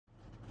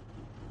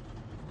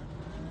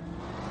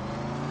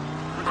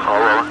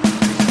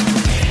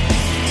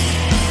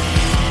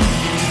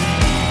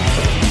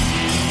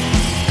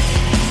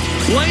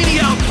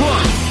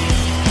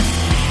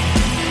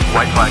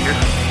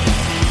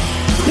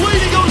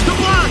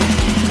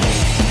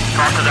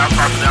out,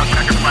 crosses out,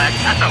 checker flag.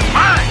 That's a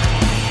fine.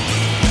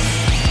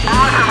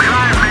 Awesome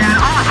drive, man.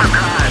 Awesome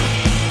drive.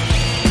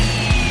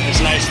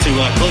 It's nice to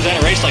close out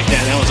a race like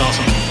that. That was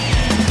awesome.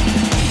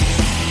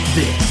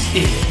 This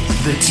is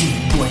the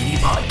Team Blaney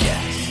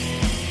Podcast.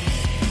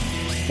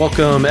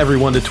 Welcome,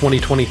 everyone, to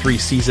 2023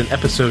 season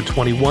episode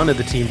 21 of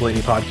the Team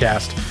Blaney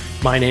Podcast.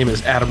 My name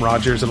is Adam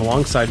Rogers, and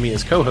alongside me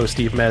is co-host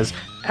Steve Mez.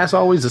 As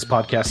always, this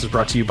podcast is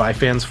brought to you by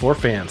fans for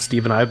fans.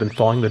 Steve and I have been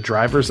following the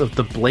drivers of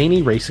the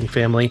Blaney racing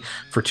family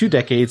for 2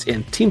 decades,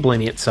 and Team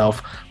Blaney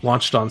itself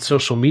launched on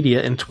social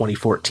media in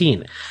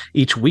 2014.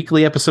 Each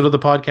weekly episode of the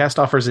podcast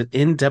offers an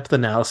in-depth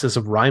analysis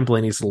of Ryan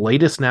Blaney's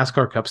latest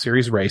NASCAR Cup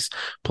Series race,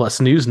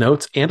 plus news,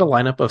 notes, and a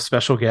lineup of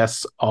special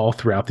guests all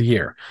throughout the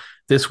year.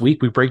 This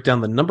week, we break down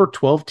the number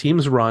 12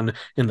 team's run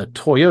in the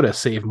Toyota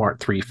Save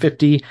Mart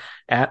 350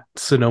 at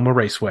Sonoma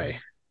Raceway.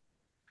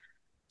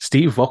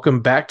 Steve,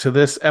 welcome back to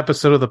this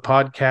episode of the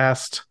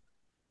podcast.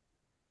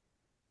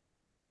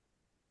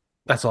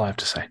 That's all I have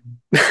to say.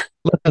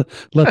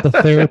 Let the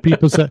therapy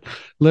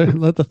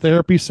let the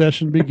therapy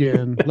session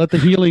begin. Let the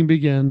healing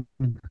begin.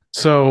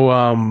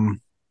 So,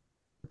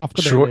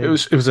 short, it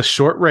was a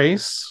short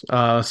race.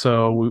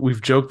 So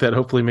we've joked that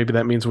hopefully maybe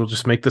that means we'll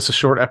just make this a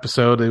short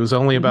episode. It was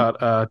only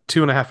about a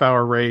 2.5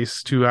 hour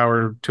race, 2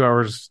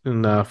 hours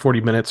and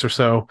 40 minutes or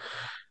so.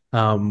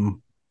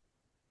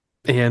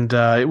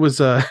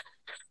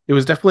 It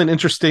was definitely an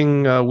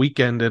interesting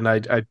weekend, and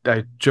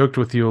I joked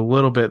with you a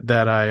little bit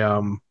that I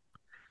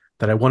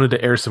wanted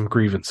to air some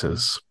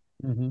grievances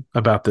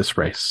about this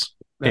race.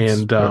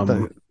 You got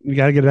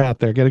to get it out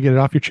there. Got to get it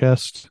off your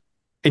chest.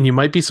 And you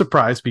might be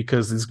surprised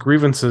because these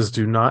grievances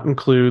do not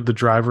include the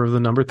driver of the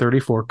number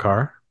 34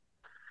 car,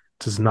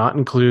 does not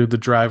include the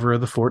driver of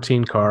the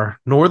 14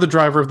 car, nor the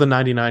driver of the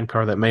 99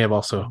 car that may have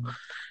also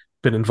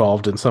been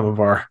involved in some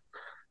of our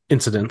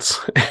incidents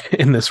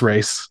in this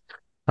race.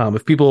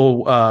 If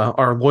people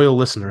are loyal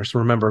listeners,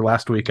 remember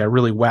last week I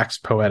really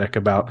waxed poetic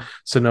about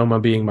Sonoma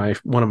being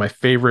one of my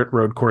favorite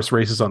road course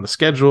races on the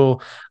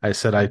schedule. I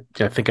said I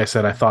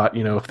thought,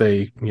 if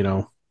they,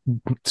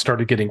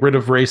 started getting rid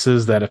of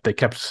races, that if they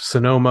kept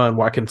Sonoma and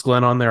Watkins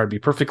Glen on there, I'd be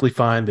perfectly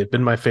fine. They've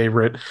been my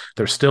favorite.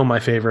 They're still my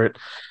favorite.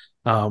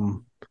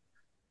 Man,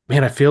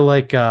 I feel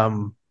like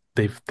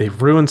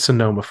they've ruined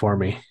Sonoma for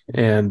me.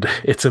 And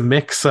it's a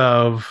mix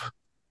of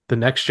the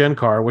next gen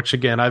car, which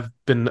again, I've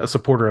been a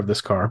supporter of this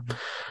car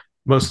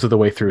most of the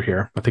way through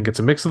here. I think it's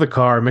a mix of the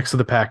car, a mix of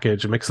the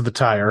package, a mix of the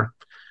tire.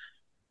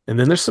 And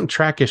then there's some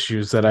track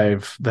issues that I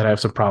have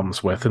some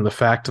problems with. And the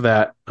fact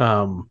that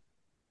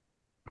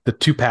the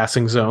 2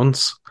 passing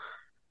zones,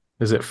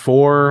 is it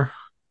 4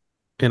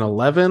 and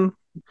 11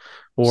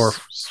 or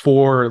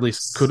 4, at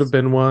least could have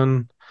been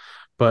 1,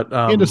 but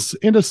into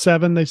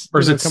 7, or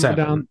is it 7?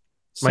 Down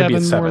 7 might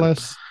be 7 more or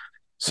less.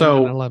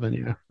 So 11,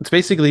 yeah. It's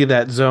basically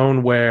that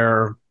zone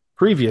where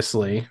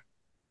previously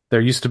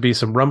there used to be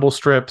some rumble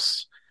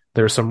strips,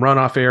 there's some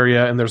runoff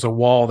area, and there's a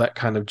wall that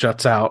kind of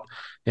juts out.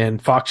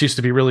 And Fox used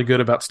to be really good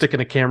about sticking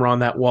a camera on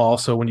that wall.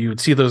 So when you would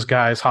see those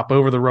guys hop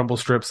over the rumble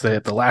strips, they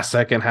at the last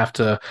second have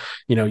to,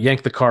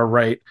 yank the car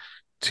right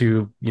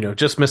to,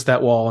 just miss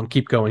that wall and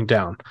keep going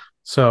down.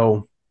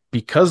 So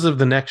because of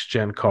the next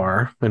gen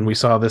car, and we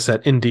saw this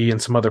at Indy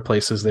and some other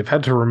places, they've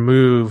had to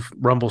remove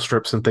rumble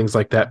strips and things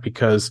like that,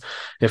 because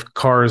if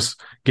cars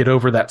get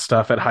over that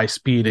stuff at high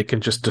speed, it can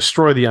just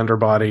destroy the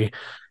underbody.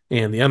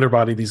 And the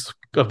underbody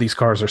of these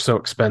cars are so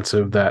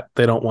expensive that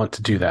they don't want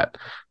to do that.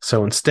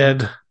 So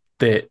instead,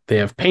 they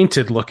have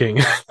painted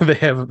looking. they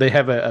have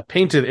a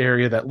painted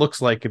area that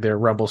looks like they're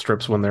rumble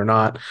strips when they're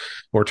not,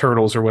 or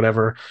turtles or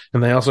whatever.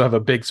 And they also have a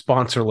big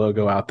sponsor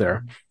logo out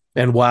there.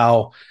 And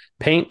while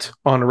paint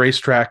on a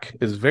racetrack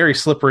is very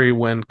slippery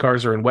when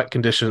cars are in wet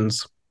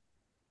conditions,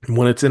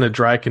 when it's in a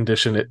dry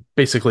condition, it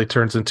basically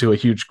turns into a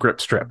huge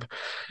grip strip.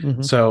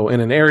 So in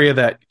an area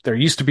that there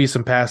used to be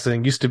some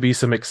passing, used to be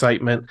some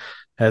excitement,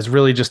 has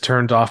really just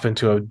turned off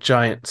into a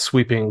giant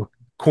sweeping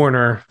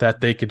corner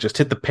that they could just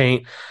hit the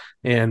paint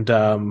and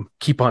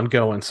keep on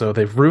going. So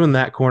they've ruined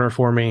that corner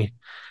for me.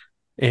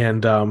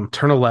 And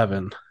turn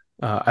 11.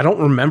 I don't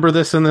remember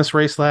this in this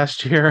race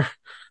last year.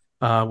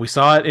 We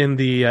saw it in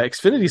the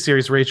Xfinity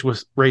Series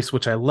race,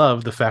 which I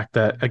love the fact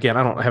that, again,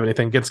 I don't have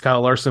anything against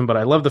Kyle Larson, but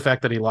I love the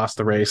fact that he lost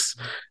the race,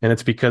 and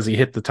it's because he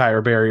hit the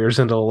tire barriers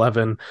into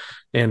 11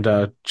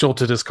 and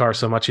jolted his car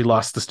so much he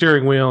lost the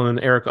steering wheel, and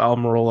then Eric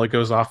Almirola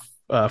goes off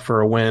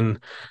for a win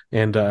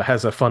and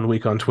has a fun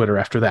week on Twitter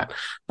after that.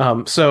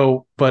 That's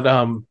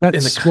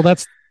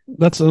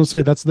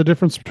the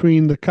difference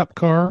between the Cup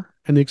car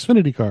and the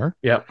Xfinity car.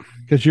 Yep.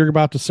 Because you're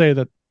about to say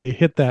that they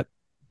hit that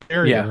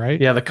area, right?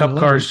 Yeah, the Cup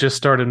cars just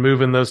started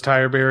moving those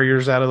tire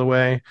barriers out of the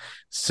way.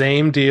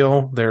 Same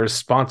deal. There's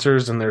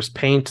sponsors and there's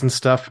paint and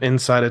stuff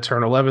inside of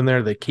turn 11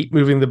 there. They keep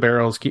moving the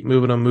barrels, keep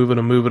moving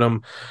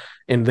them.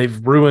 And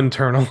they've ruined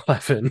turn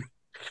 11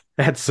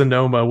 at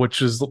Sonoma,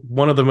 which is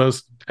one of the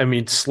most,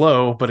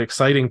 slow but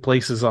exciting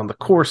places on the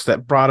course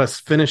that brought us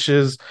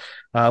finishes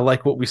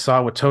like what we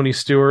saw with Tony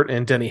Stewart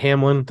and Denny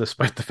Hamlin,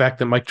 despite the fact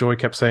that Mike Joy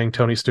kept saying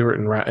Tony Stewart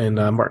and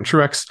Martin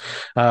Truex.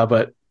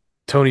 But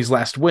Tony's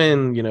last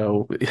win,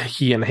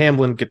 he and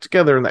Hamlin get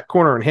together in that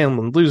corner and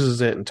Hamlin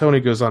loses it and Tony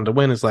goes on to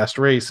win his last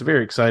race.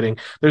 Very exciting.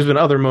 There's been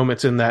other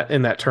moments in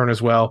that turn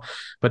as well,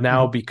 but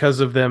now because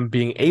of them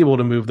being able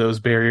to move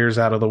those barriers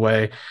out of the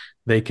way,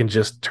 they can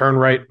just turn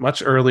right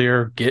much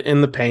earlier, get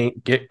in the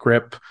paint, get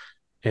grip,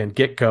 and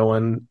get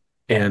going.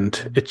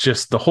 And it's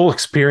just the whole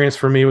experience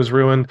for me was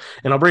ruined.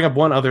 And I'll bring up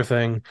one other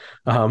thing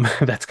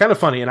that's kind of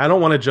funny. And I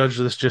don't want to judge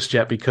this just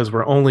yet because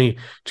we're only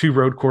 2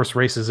 road course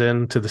races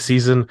into the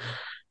season.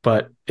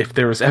 But if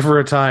there was ever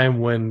a time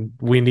when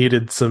we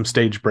needed some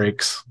stage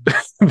breaks,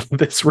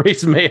 this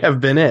race may have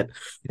been it.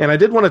 And I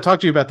did want to talk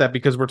to you about that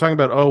because we're talking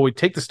about, we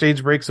take the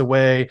stage breaks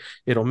away.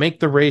 It'll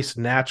make the race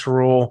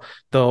natural.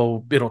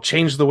 It'll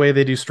change the way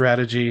they do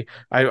strategy.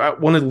 I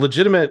wanted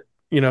legitimate,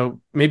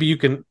 maybe you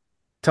can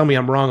tell me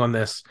I'm wrong on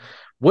this.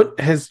 What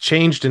has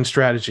changed in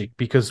strategy?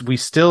 Because we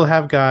still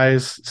have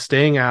guys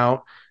staying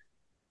out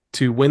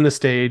to win the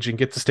stage and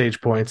get the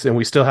stage points, and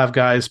we still have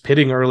guys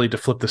pitting early to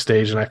flip the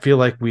stage. And I feel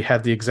like we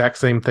had the exact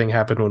same thing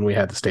happen when we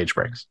had the stage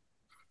breaks.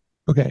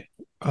 Okay.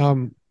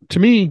 To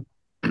me,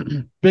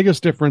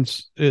 biggest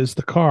difference is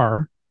the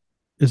car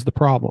is the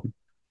problem.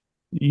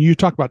 You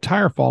talk about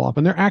tire fall off,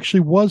 and there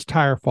actually was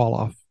tire fall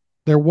off.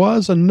 There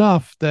was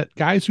enough that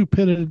guys who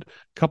pitted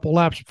a couple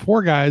laps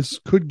before guys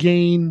could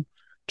gain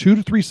 2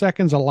 to 3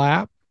 seconds a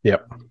lap.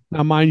 Yep.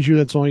 Now, mind you,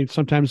 that's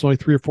sometimes only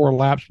 3 or 4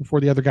 laps before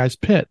the other guys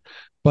pit,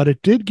 but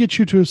it did get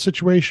you to a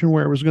situation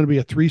where it was going to be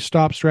a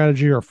 3-stop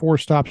strategy or a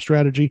 4-stop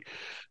strategy.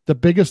 The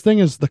biggest thing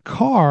is the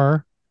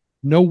car,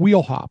 no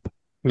wheel hop.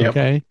 Yep.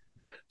 Okay.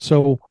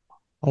 So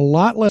a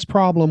lot less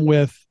problem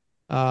with,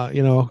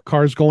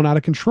 cars going out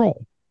of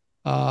control.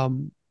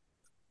 The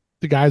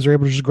guys are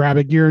able to just grab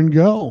a gear and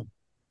go.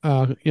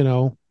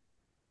 The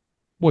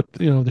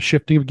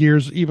shifting of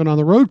gears, even on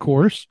the road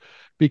course,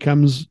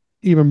 becomes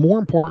even more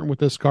important with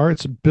this car.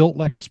 It's built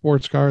like a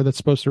sports car that's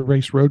supposed to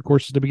race road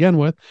courses to begin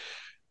with.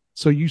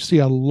 So you see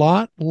a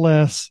lot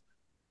less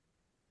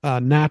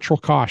natural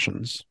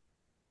cautions.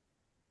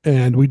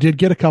 And we did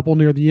get a couple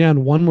near the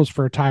end. One was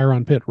for a tire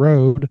on pit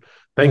road.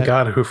 Thank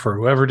God for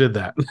whoever did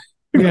that.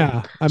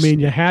 Yeah. I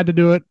mean, you had to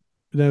do it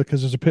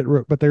because there's a pit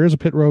road, but there is a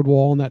pit road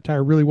wall and that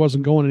tire really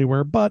wasn't going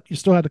anywhere, but you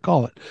still had to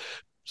call it.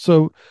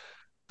 So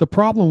the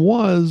problem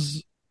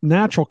was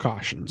natural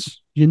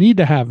cautions. You need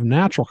to have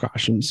natural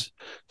cautions.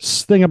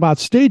 Thing about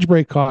stage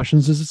break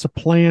cautions is it's a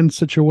planned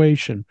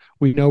situation.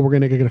 We know we're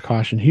going to get a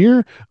caution here,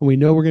 and we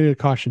know we're going to get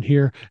a caution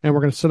here, and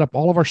we're going to set up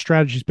all of our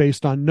strategies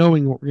based on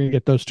knowing what we're going to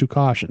get those 2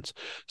 cautions.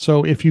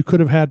 So if you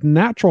could have had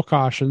natural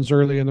cautions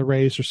early in the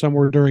race or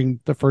somewhere during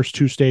the first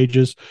 2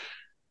 stages,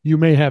 you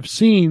may have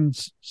seen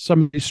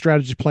some of these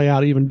strategies play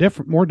out even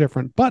more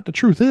different. But the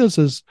truth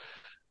is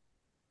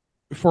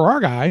for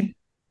our guy,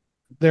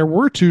 there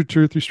were 2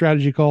 or 3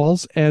 strategy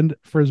calls, and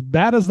for as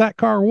bad as that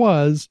car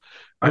was,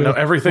 I know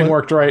everything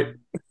worked right.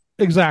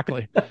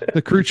 Exactly.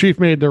 The crew chief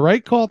made the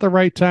right call at the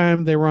right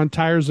time. They were on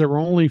tires that were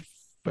only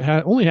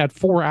had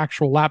 4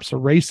 actual laps of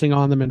racing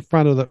on them in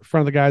front of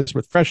the guys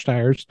with fresh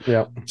tires.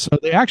 Yeah. So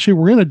they actually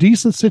were in a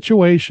decent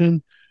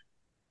situation,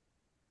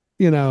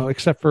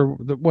 except for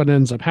what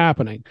ends up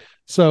happening.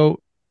 So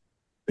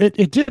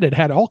it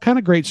had all kind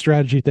of great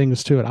strategy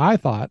things to it.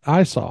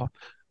 I saw.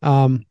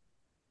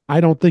 I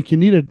don't think you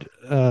need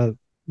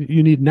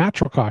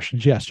natural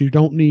cautions. Yes, you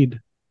don't need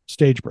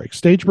stage breaks.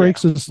 Stage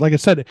breaks is, like I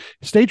said,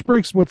 what stage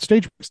breaks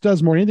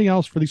does more than anything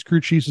else for these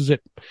crew chiefs is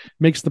it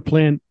makes the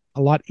plan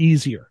a lot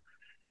easier.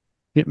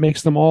 It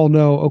makes them all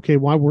know, okay,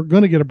 why we're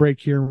going to get a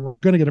break here, and we're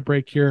going to get a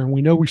break here, and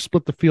we know we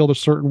split the field a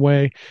certain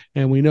way,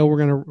 and we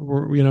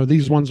know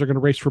these ones are going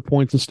to race for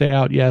points and stay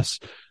out. Yes.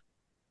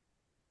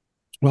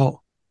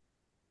 Well,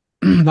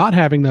 not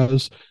having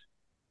those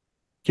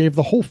gave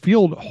the whole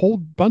field a whole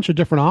bunch of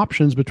different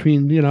options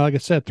between, like I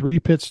said, 3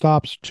 pit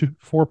stops,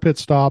 4 pit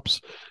stops,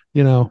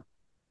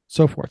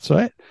 so forth.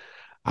 So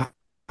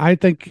I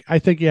think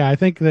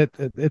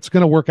that it's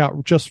going to work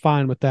out just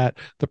fine with that.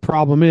 The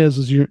problem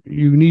is you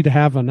need to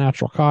have a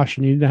natural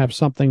caution. You need to have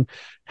something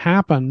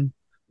happen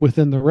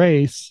within the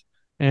race,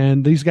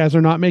 and these guys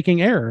are not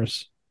making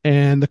errors.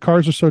 And the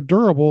cars are so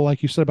durable,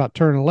 like you said about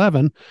turn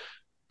 11.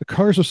 The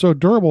cars are so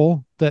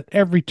durable that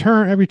every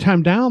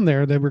time down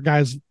there were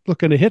guys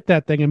looking to hit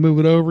that thing and move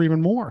it over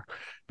even more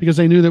because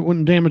they knew that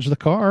wouldn't damage the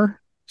car.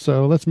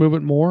 So let's move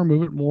it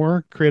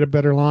more, create a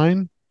better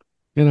line,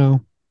 Yeah.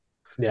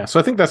 So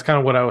I think that's kind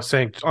of what I was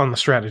saying on the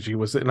strategy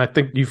and I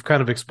think you've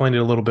kind of explained it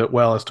a little bit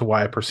well as to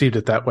why I perceived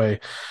it that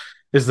way,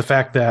 is the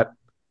fact that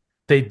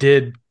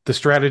the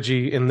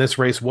strategy in this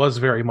race was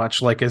very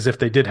much like as if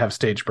they did have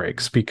stage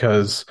breaks,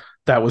 because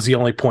that was the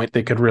only point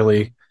they could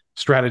really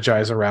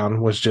strategize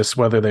around, was just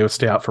whether they would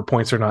stay out for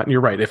points or not. And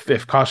you're right.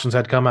 If cautions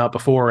had come out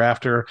before or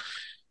after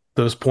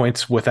those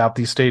points without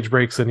these stage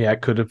breaks, then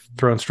it could have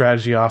thrown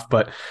strategy off.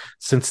 But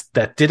since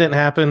that didn't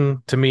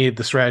happen, to me,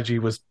 the strategy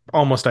was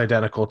almost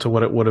identical to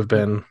what it would have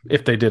been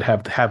if they did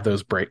have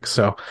those breaks.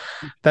 So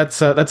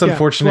that's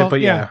unfortunate,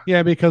 but yeah,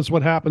 because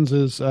what happens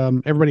is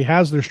everybody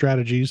has their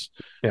strategies,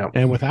 yeah,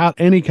 and without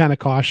any kind of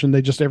caution,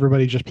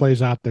 everybody just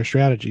plays out their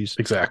strategies.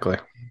 Exactly.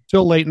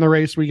 till late in the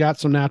race, we got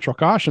some natural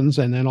cautions,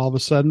 and then all of a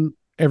sudden,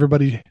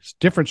 everybody's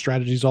different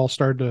strategies all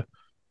started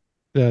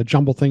to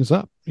jumble things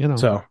up.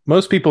 So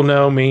most people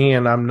know me,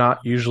 and I'm not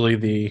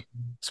usually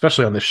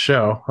especially on this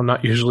show, I'm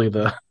not usually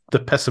the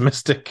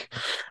pessimistic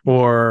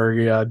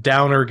or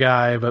downer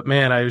guy. But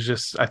man, I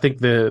think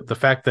the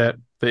fact that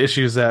the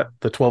issues that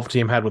the 12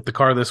 team had with the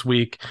car this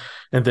week,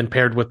 and then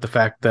paired with the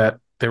fact that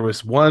there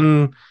was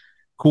one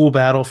cool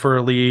battle for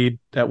a lead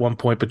at one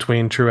point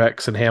between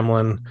Truex and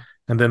Hamlin,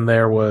 and then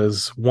there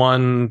was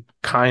one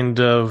kind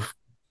of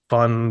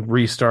fun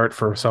restart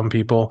for some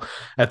people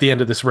at the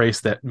end of this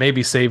race that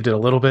maybe saved it a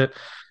little bit.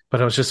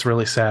 But I was just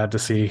really sad to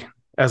see,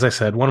 as I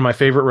said, one of my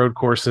favorite road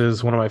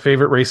courses, one of my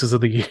favorite races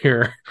of the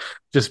year,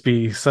 just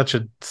be such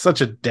a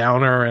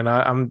downer. And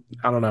I don't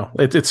know.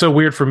 It's so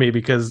weird for me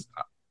because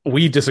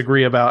we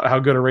disagree about how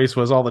good a race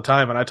was all the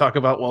time. And I talk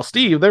about, well,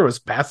 Steve, there was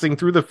passing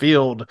through the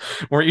field.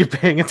 Weren't you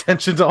paying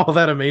attention to all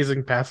that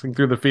amazing passing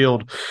through the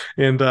field?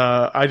 And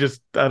I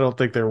don't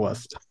think there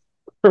was.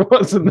 There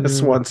wasn't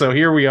this one. So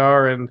here we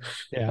are. And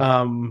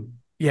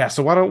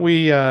so why don't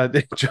we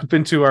jump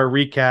into our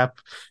recap?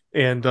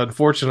 And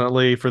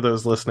unfortunately for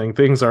those listening,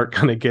 things aren't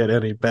going to get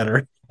any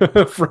better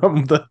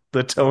from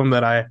the tone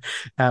that I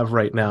have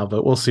right now,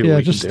 but we'll see what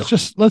we can do.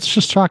 Let's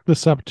just chalk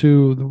this up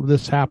to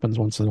this happens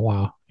once in a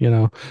while,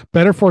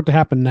 better for it to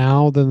happen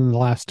now than in the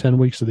last 10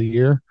 weeks of the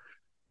year.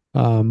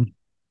 So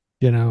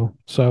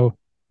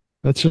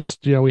let's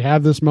just, we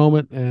have this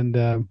moment and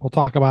we'll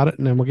talk about it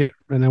and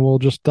then we'll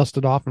just dust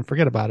it off and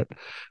forget about it.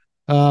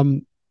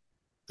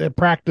 At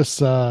practice,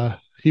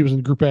 he was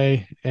in Group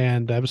A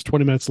and it was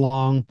 20 minutes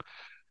long.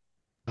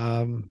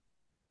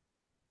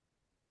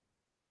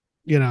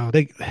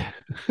 They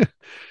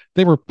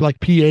they were like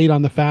P8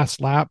 on the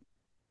fast lap,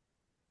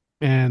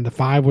 and the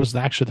 5 was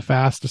actually the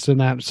fastest in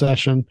that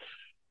session.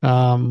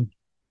 Then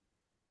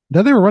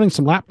they were running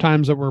some lap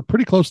times that were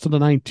pretty close to the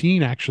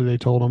 19. Actually, they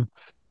told him,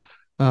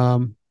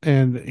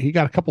 and he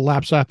got a couple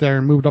laps out there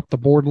and moved up the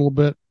board a little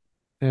bit,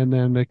 and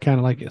then they kind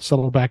of like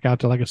settled back out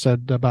to, like I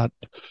said, about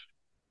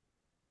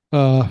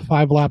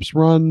 5 laps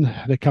run.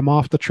 They come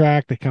off the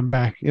track, they come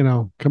back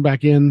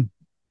in.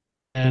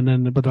 And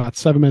then about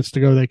 7 minutes to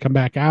go, they come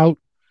back out.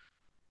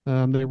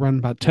 They run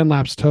about 10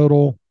 laps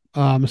total.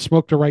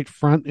 Smoked the right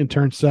front in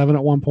turn 7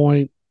 at one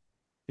point.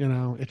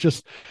 It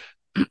just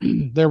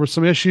there were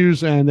some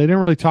issues, and they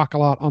didn't really talk a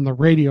lot on the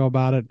radio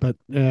about it. But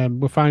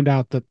we'll find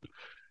out that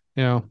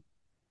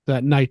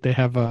that night they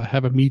have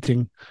a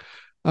meeting.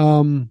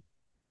 Then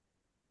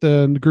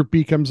the Group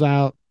B comes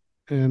out,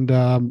 and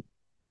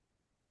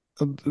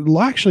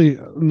actually,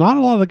 not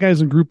a lot of the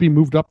guys in Group B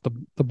moved up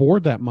the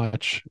board that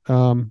much.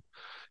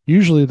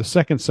 Usually the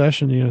second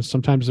session,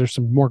 sometimes there's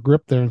some more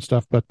grip there and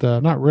stuff, but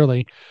not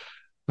really.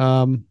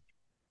 Let's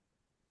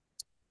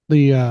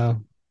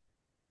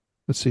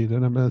see.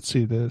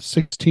 The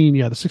 16.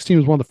 Yeah, the 16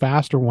 was one of the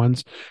faster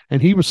ones,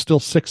 and he was still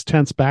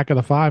 0.6 back of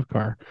the 5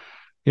 car.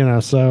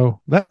 So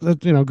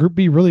that Group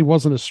B really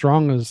wasn't as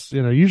strong as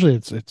usually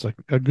it's a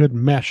good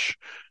mesh,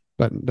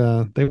 but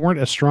they weren't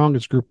as strong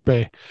as Group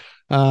A.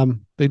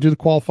 They do the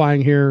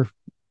qualifying here,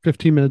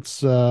 15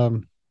 minutes.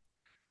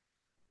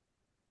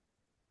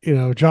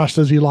 Josh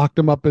says he locked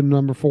them up in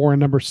number 4 and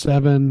number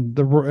 7.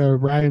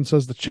 Ryan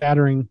says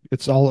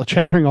it's all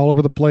chattering all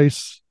over the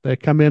place. They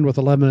come in with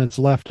 11 minutes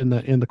left in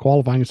the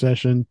qualifying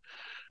session.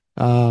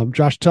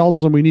 Josh tells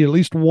them we need at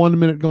least 1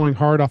 minute going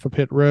hard off a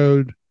pit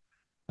road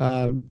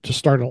to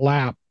start a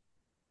lap.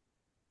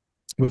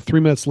 With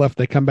 3 minutes left,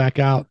 they come back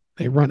out.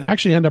 They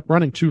end up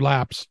running 2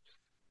 laps.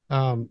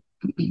 But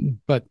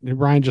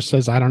Ryan just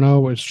says, I don't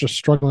know. It's just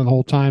struggling the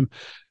whole time.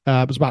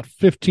 It was about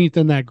 15th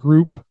in that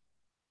group.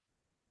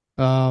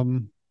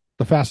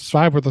 The fastest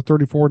 5 were the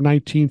 34,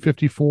 19,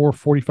 54,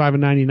 45,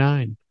 and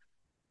 99.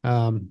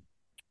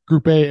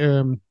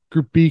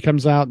 Group B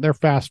comes out. Their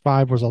fast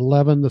 5 was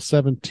 11, the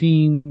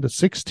 17, the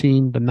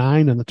 16, the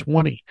 9, and the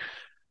 20.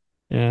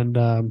 And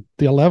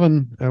the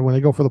 11, when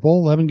they go for the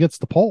pole, 11 gets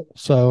the pole.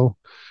 So,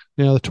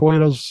 the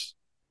Toyotas,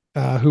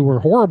 who were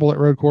horrible at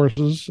road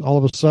courses, all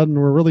of a sudden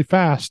were really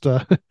fast.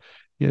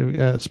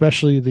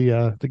 Especially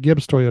the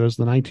Gibbs Toyotas,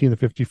 the 19, the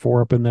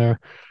 54 up in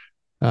there,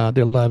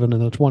 the 11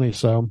 and the 20.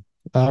 So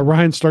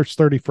Ryan starts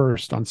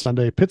 31st on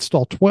Sunday. Pit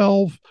stall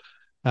 12,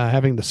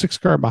 having the 6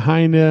 car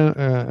behind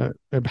the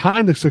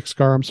 6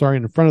 car, and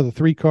in front of the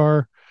 3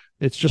 car.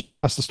 It's just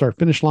past the start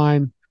finish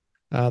line.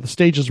 The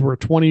stages were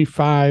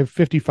 25,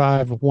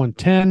 55,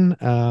 110.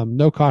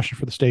 No caution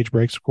for the stage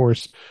breaks, of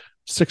course.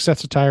 6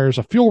 sets of tires,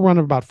 a fuel run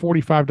of about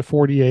 45 to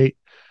 48.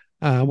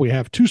 We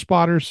have 2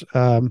 spotters,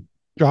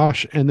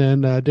 Josh and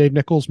then Dave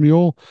Nichols'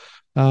 Mule.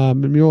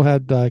 Mule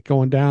had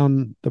going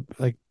down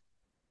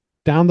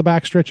down the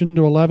backstretch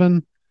into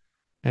 11,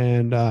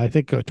 and I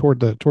think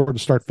toward the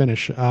start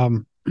finish.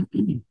 To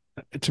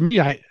me,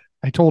 I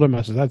told him,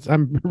 I said,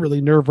 I'm really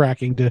nerve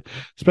wracking to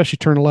especially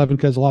turn 11,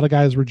 because a lot of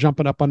guys were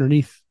jumping up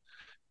underneath,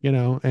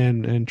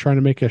 and trying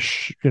to make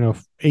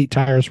 8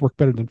 tires work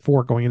better than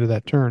 4 going into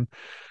that turn.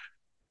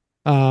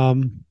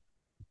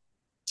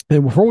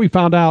 And before we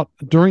found out,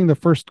 during the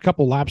first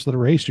couple laps of the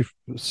race,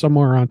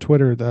 somewhere on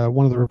Twitter,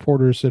 one of the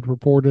reporters had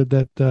reported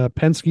that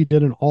Penske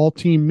did an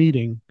all-team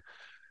meeting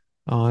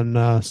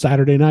on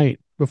Saturday night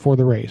before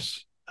the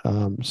race.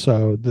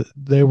 So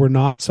they were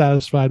not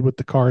satisfied with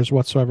the cars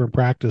whatsoever in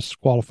practice,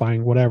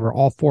 qualifying, whatever.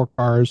 All four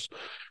cars,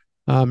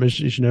 as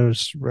you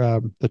notice,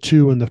 the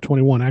 2 and the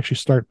 21 actually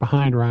start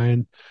behind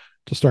Ryan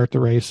to start the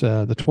race.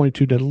 The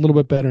 22 did a little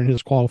bit better in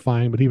his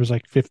qualifying, but he was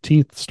like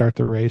 15th to start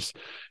the race.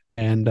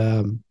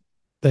 And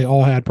they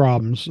all had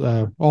problems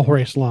all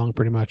race long,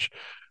 pretty much.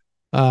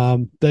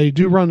 They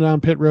do run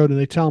down pit road, and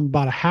they tell him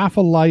about a half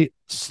a light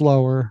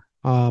slower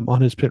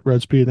on his pit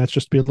road speed. That's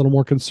just to be a little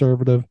more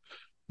conservative.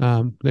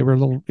 They were a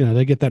little,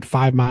 they get that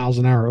 5 miles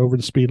an hour over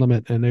the speed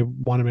limit, and they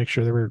want to make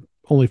sure they were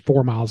only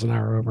 4 miles an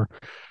hour over.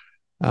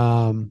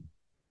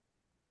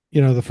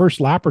 The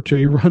first lap or two,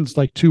 he runs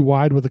like too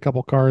wide with a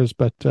couple cars,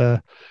 but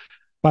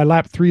by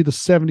lap 3, the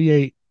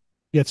 78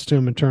 gets to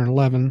him in turn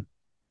 11.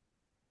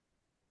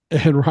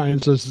 And Ryan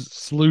says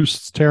it's loose,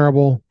 it's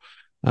terrible.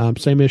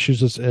 Same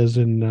issues as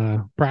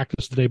in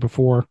practice the day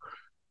before.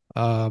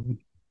 I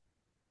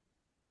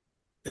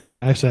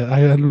said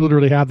I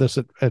literally have this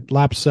at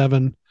lap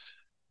 7.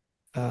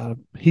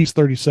 He's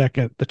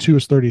 32nd. The 2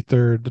 is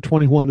 33rd. The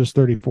 21 is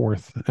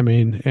 34th. I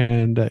mean,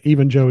 and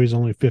even Joey's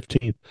only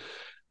 15th.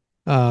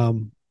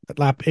 At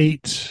lap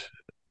 8,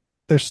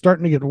 they're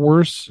starting to get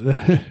worse.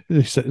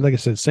 He said, like I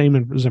said,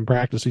 same as in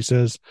practice. He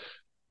says,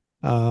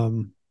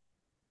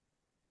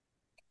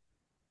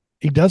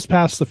 he does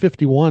pass the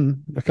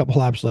 51 a couple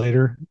laps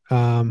later.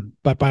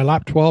 But by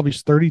lap 12,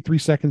 he's 33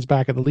 seconds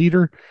back of the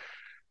leader.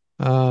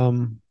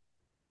 And,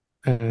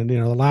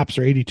 the laps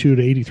are 82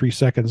 to 83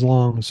 seconds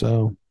long.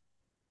 So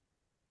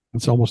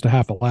it's almost a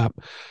half a lap.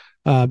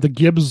 The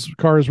Gibbs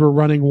cars were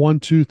running 1,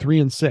 2, 3,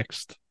 and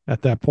 6th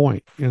at that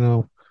point.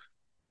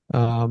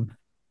 A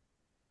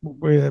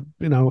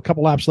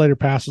couple laps later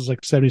passes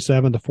like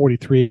 77 to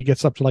 43,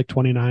 gets up to like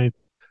 29.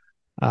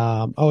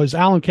 It's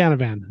Alan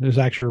Canavan who's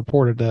actually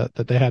reported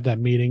that they had that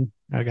meeting.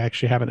 I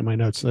actually have it in my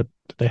notes that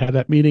they had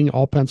that meeting,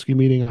 all Penske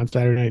meeting on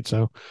Saturday night.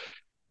 So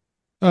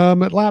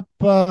at lap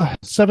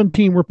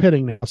 17, we're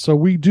pitting now. So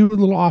we do a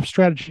little off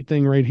strategy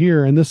thing right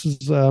here. And this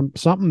is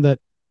something that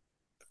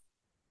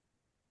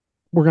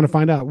we're going to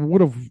find out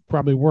would have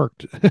probably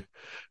worked,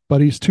 but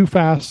he's too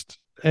fast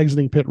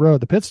exiting pit road.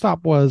 The pit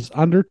stop was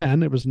under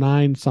 10. It was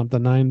 9 something,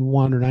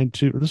 9-1 or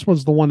 9-2. This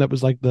was the one that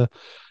was like the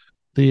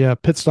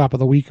pit stop of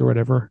the week or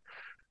whatever.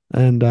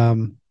 And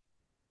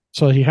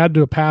so he had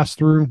to pass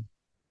through.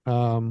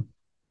 And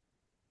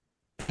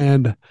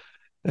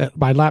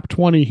by lap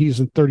 20, he's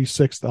in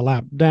 36th, a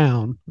lap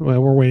down.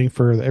 Well, we're waiting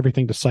for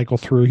everything to cycle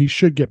through. He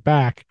should get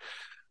back.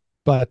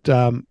 But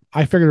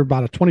I figured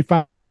about a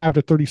 25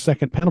 to 30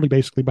 second penalty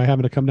basically by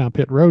having to come down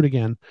pit road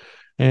again.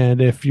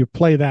 And if you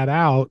play that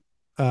out,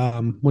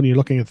 when you're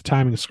looking at the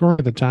timing and scoring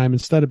at the time,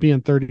 instead of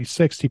being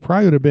 36th, he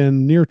probably would have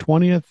been near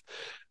 20th,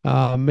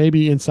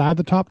 maybe inside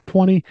the top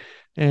 20.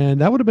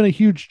 And that would have been a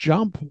huge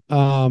jump,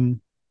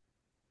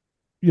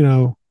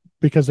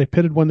 because they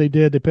pitted when they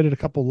did. They pitted a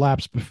couple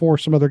laps before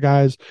some other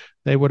guys.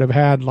 They would have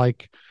had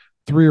like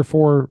 3 or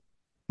 4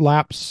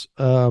 laps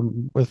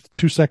with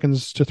 2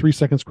 seconds to 3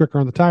 seconds quicker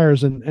on the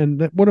tires. And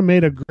that would have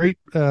made a great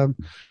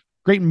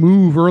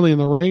move early in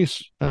the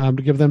race to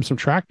give them some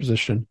track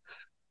position.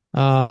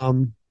 By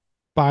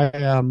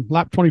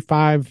lap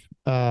 25,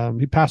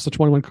 he passed the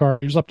 21 car.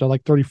 He was up to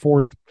like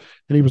 34th,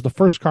 and he was the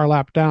first car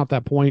lap down at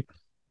that point.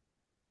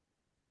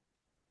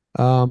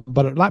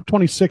 But at lap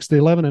 26, the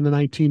 11 and the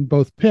 19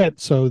 both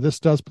pit, so this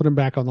does put him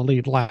back on the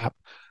lead lap.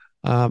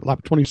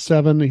 Lap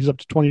 27, he's up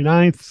to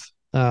 29th.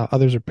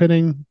 Others are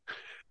pitting,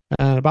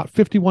 and about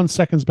 51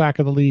 seconds back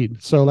of the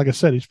lead. So, like I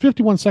said, he's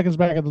 51 seconds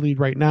back of the lead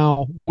right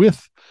now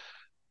with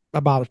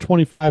about a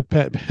 25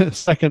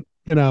 second,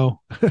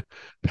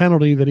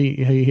 penalty that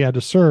he had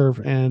to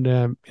serve. And,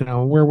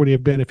 where would he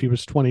have been if he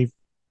was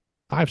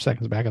 25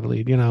 seconds back of the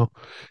lead,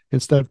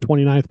 instead of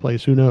 29th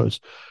place? Who knows?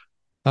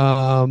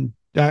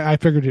 I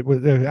figured it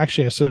was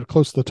actually, I said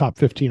close to the top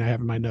 15 I have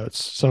in my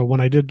notes. So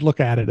when I did look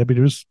at it, I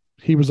mean,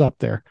 he was up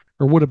there,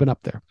 or would have been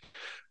up there.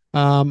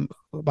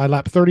 By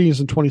lap 30 is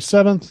in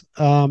 27th.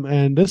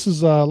 And this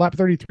is lap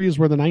 33 is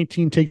where the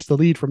 19 takes the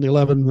lead from the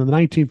 11, and the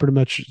 19 pretty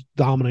much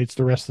dominates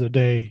the rest of the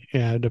day,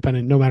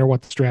 depending, no matter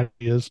what the strategy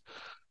is.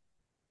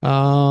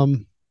 So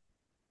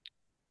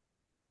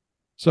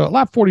at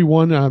lap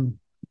 41,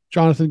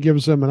 Jonathan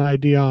gives them an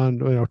idea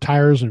on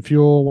tires and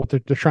fuel. What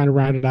they're trying to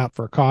round it out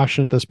for a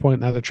caution at this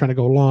point. Now they're trying to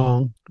go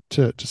long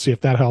to see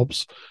if that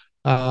helps.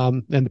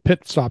 And the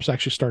pit stops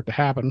actually start to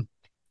happen.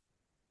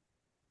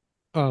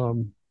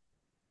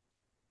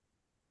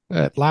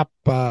 At lap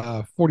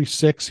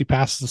 46, he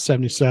passes the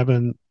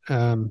 77,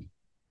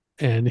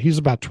 and he's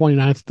about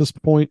 29th at this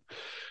point.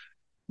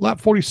 Lap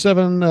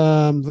 47,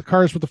 the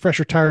cars with the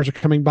fresher tires are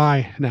coming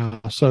by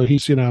now. So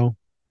he's,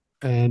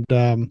 and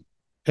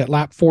at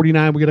lap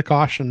 49, we get a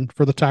caution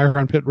for the tire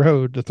on pit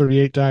road, the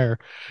 38 tire.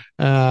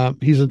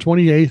 He's in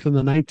 28th, and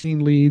the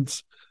 19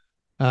 leads.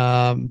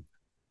 And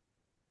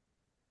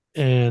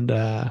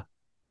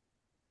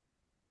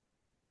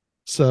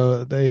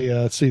So they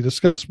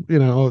discuss,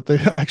 they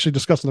actually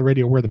discussed on the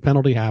radio where the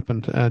penalty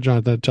happened.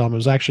 Jonathan tell him it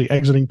was actually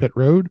exiting pit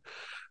road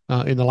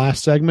in the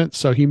last segment.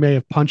 So he may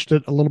have punched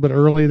it a little bit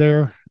early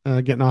there,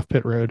 getting off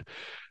pit road.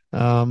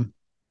 And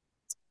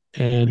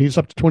he's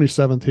up to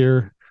 27th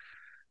here.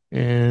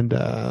 And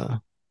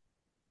at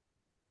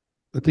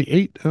the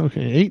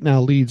eight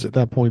now leads at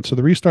that point. So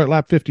the restart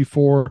lap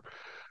 54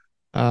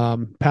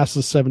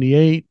 passes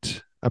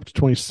 78 up to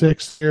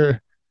 26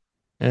 here.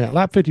 And at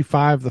lap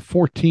 55, the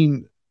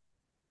 14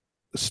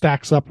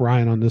 stacks up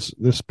Ryan on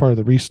this part of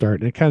the restart,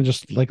 and it kind of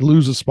just like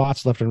loses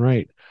spots left and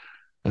right.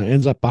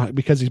 Ends up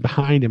because he's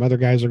behind him. Other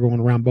guys are going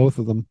around both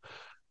of them.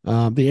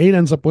 The 8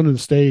 ends up winning the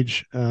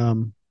stage.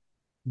 Ryan,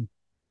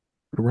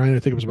 I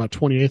think it was about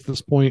 28th at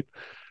this point.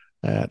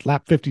 At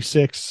lap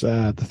 56,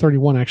 the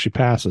 31 actually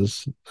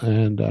passes,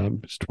 and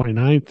it's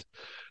 29th.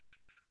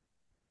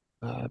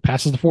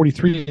 Passes the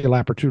 43 a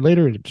lap or two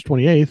later. It's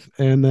 28th,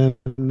 and then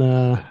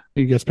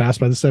he gets passed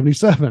by the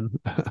 77.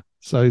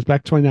 So he's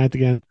back 29th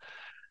again.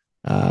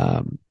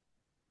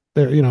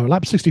 There,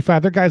 lap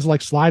 65, their guys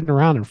like sliding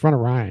around in front of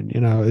Ryan.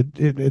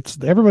 It's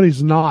everybody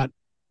who's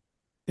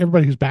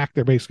back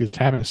there basically is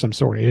having some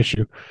sort of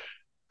issue.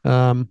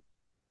 And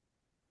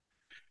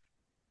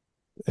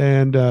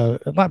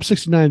at lap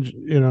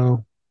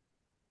 69,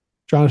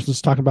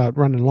 Jonathan's talking about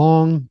running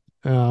long.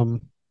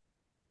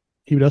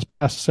 He does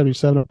pass the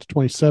 77 up to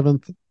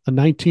 27th. The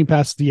 19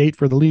 passes the 8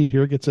 for the lead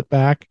here, gets it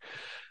back.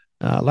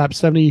 Lap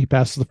 70, he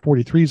passes the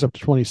 43s up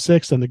to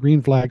 26th, and the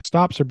green flag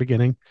stops are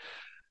beginning.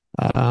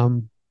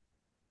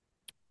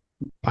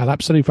 By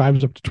lap 75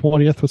 is up to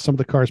 20th with some of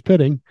the cars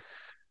pitting.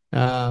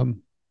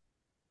 And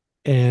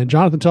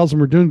Jonathan tells them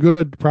we're doing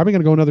good, probably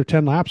going to go another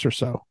 10 laps or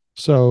so.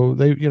 So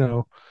they, they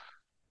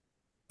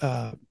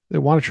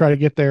want to try to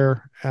get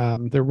there.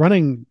 They're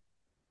running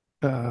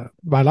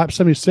by lap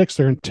 76,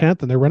 they're in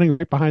 10th, and they're running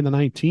right behind the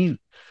 19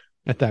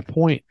 at that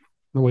point,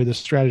 the way this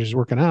strategy is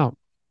working out.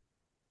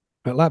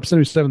 At lap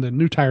 77, the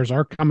new tires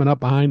are coming up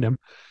behind him.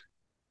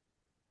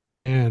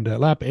 And at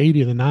lap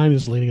 80, the 9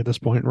 is leading at this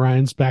point.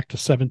 Ryan's back to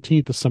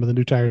 17th as some of the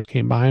new tires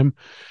came by him.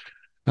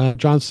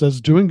 John says,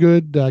 doing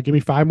good. Give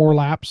me 5 more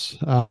laps.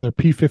 They're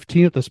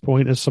P15 at this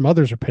point as some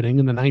others are pitting,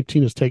 and the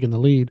 19 is taking the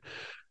lead.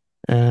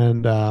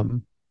 And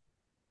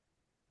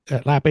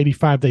at lap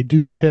 85, they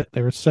do pit.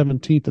 They were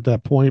 17th at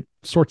that point.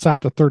 Sorts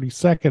out to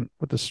 32nd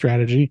with the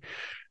strategy.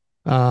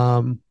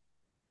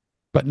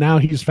 But now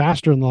he's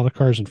faster than a lot of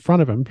cars in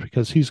front of him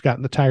because he's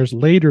gotten the tires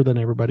later than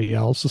everybody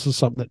else. This is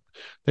something that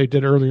they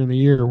did earlier in the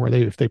year where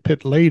if they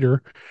pit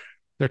later,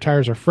 their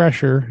tires are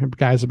fresher and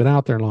guys have been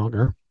out there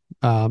longer.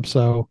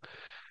 So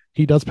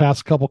he does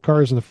pass a couple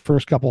cars in the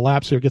first couple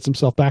laps here, gets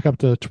himself back up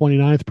to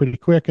 29th pretty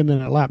quick. And then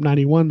at lap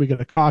 91, we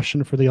get a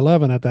caution for the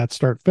 11 at that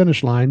start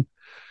finish line.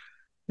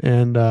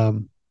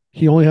 And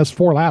he only has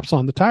 4 laps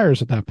on the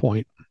tires at that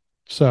point.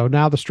 So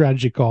now the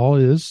strategy call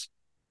is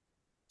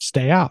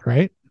stay out,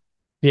 right?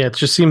 Yeah, it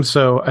just seems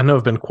so. I know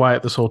I've been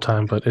quiet this whole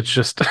time, but it's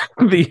just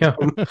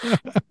the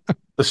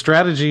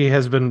strategy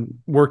has been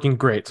working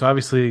great. So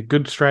obviously,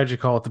 good strategy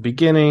call at the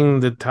beginning.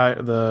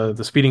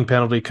 The speeding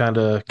penalty kind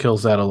of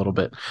kills that a little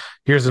bit.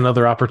 Here's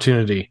another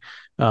opportunity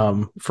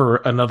for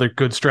another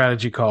good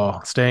strategy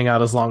call. Staying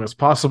out as long as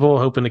possible,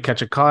 hoping to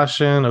catch a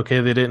caution.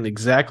 Okay, they didn't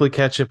exactly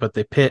catch it, but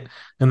they pit,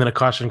 and then a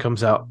caution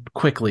comes out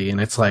quickly, and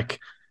it's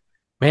like,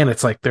 man,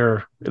 it's like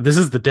this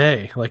is the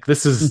day. Like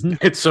this is,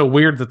 It's so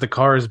weird that the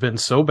car has been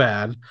so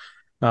bad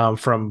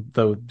from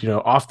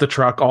the, off the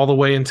truck all the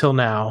way until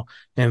now.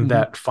 And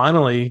that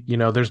finally,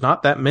 there's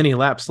not that many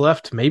laps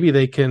left. Maybe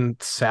they can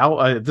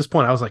at this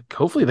point, I was like,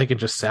 hopefully they can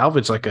just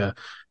salvage like a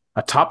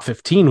top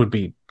 15 would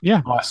be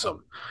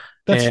awesome.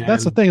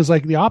 That's the thing is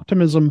like the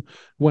optimism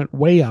went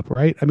way up,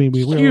 right? I mean,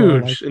 we were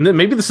huge. And then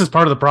maybe this is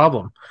part of the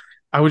problem.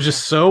 I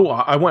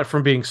went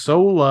from being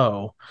so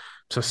low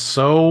to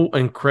so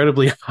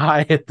incredibly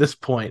high at this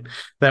point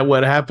that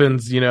what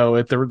happens,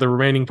 at the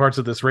remaining parts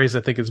of this race,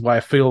 I think is why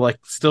I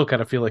still kind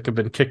of feel like I've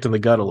been kicked in the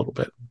gut a little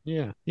bit.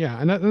 Yeah. Yeah.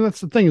 And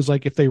that's the thing is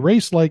like, if they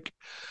race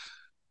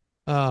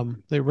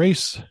they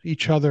race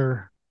each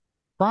other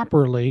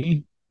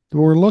properly,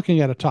 we're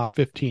looking at a top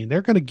 15.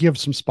 They're going to give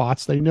some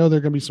spots. They know there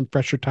are going to be some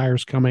fresher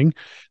tires coming.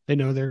 They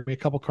know there are going to be a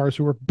couple cars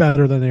who are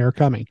better than they are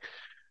coming.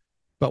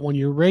 But when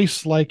you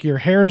race like your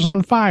hair's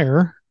on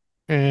fire,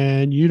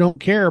 and you don't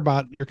care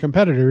about your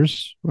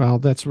competitors, well,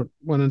 that's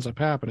what ends up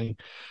happening.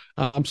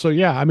 So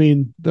yeah, I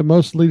mean, the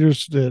most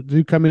leaders that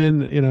do come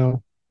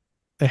in,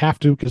 they have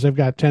to because they've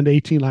got 10 to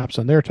 18 laps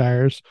on their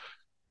tires.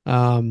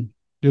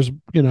 There's,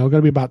 going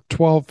to be about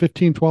 12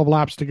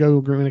 laps to go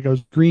when it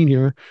goes green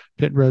here.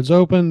 Pit road's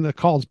open. The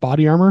call is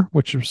body armor,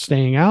 which is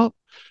staying out.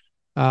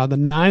 The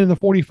 9 and the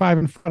 45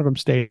 in front of them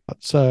stay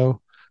out.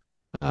 So,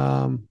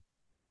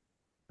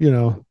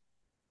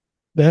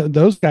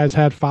 those guys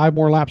had 5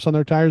 more laps on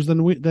their tires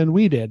than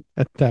we did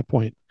at that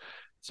point.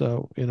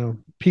 So,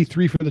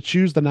 P3 for the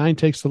choose, the 9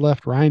 takes the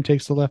left, Ryan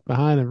takes the left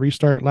behind and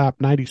restart lap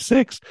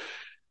 96.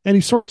 And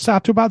he sorts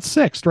out to about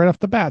 6th right off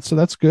the bat. So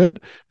that's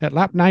good. At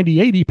lap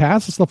 98, he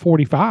passes the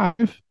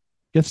 45,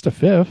 gets to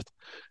 5th.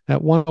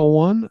 at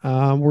 101.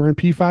 We're in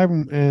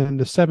P5 and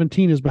the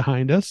 17 is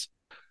behind us.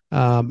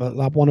 At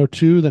lap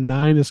 102, the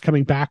 9 is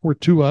coming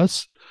backward to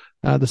us.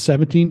 The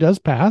 17 does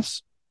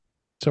pass.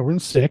 So we're in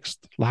 6th.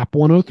 Lap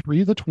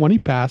 103, the 20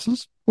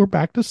 passes. We're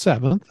back to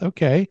 7th.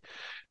 Okay.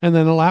 And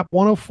then a lap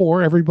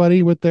 104,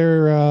 everybody with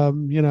their,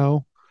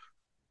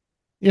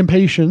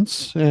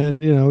 impatience. And,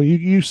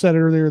 you said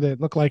earlier that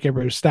it looked like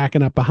everybody was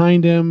stacking up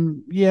behind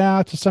him.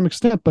 Yeah, to some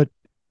extent, but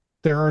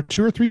there are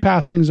 2 or 3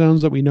 passing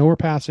zones that we know are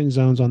passing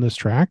zones on this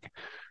track.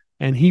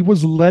 And he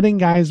was letting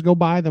guys go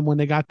by them when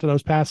they got to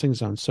those passing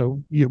zones.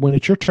 So when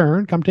it's your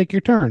turn, come take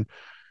your turn.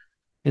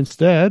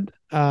 Instead,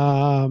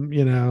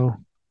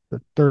 the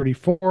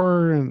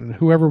 34 and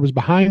whoever was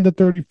behind the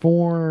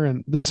 34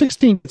 and the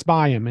 16 gets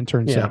by him in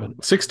turn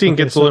 7. 16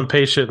 gets a little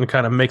impatient and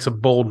kind of makes a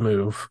bold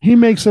move. He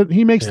makes the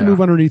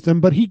move underneath him,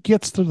 but he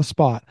gets to the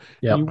spot.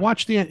 Yep. You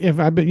watch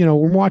we're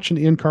watching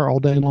the in-car all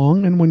day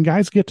long, and when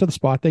guys get to the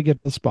spot, they get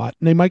to the spot.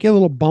 And they might get a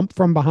little bump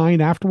from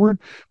behind afterward,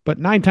 but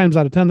 9 times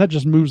out of 10, that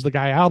just moves the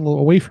guy out a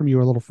little away from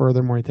you a little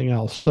further more than anything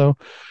else. So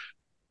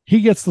he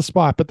gets the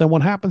spot, but then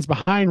what happens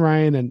behind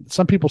Ryan, and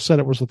some people said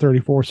it was the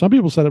 34, some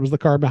people said it was the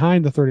car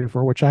behind the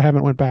 34, which I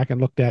haven't went back and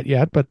looked at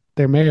yet, but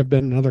there may have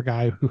been another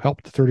guy who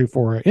helped the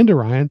 34 into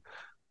Ryan,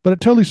 but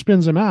it totally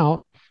spins him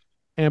out.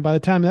 And by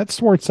the time that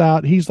sorts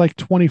out, he's like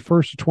 21st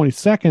or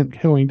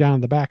 22nd going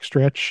down the back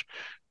stretch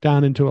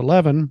down into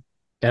 11.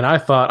 And I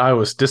thought I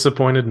was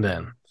disappointed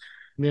then.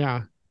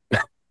 Yeah.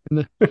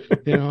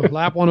 And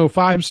lap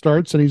 105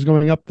 starts and he's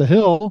going up the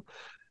hill.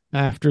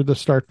 After the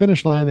start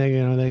finish line,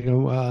 they go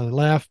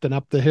left and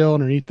up the hill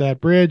underneath that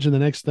bridge. And the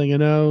next thing you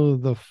know,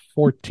 the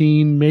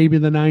 14, maybe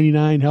the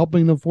 99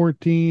 helping the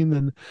 14.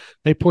 And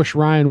they push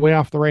Ryan way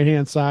off the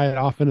right-hand side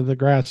off into the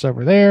grass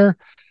over there.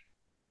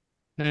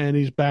 And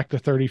he's back to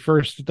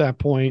 31st at that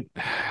point.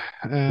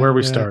 And, where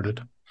we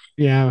started.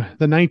 Yeah.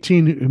 The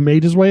 19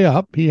 made his way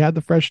up. He had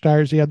the fresh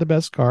tires. He had the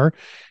best car.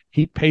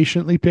 He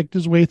patiently picked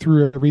his way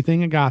through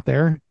everything and got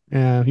there.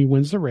 He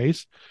wins the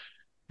race.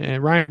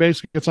 And Ryan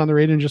basically gets on the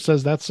radio and just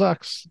says, that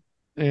sucks.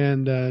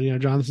 And,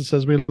 Jonathan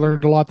says, we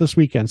learned a lot this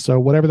weekend. So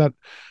whatever that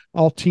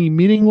all-team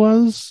meeting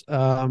was,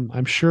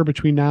 I'm sure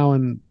between now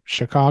and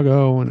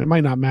Chicago, and it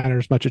might not matter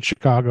as much at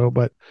Chicago,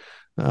 but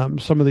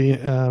some of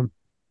the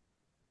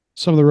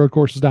road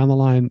courses down the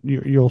line,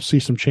 you'll see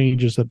some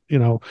changes that,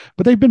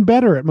 but they've been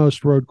better at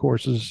most road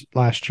courses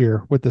last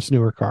year with this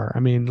newer car.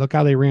 I mean, look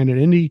how they ran at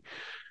Indy,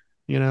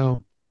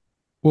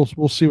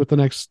 We'll see what the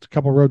next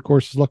couple road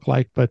courses look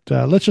like, but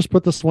let's just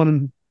put this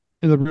one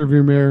in the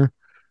rearview mirror.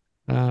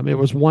 It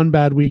was one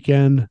bad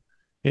weekend.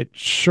 It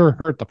sure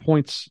hurt the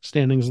points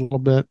standings a little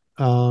bit,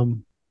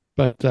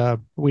 but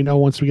we know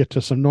once we get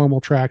to some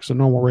normal tracks and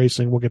normal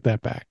racing, we'll get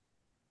that back.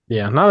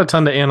 Yeah, not a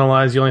ton to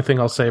analyze. The only thing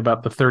I'll say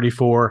about the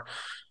 34,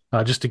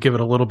 just to give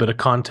it a little bit of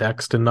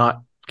context and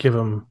not give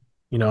him,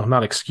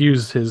 not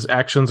excuse his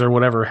actions or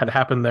whatever had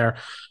happened there,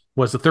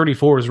 was the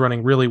 34 was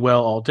running really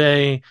well all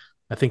day.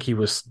 I think he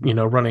was,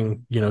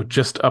 running,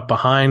 just up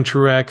behind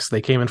Truex. They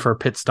came in for a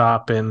pit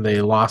stop and they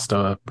lost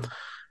the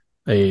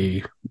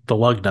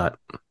lug nut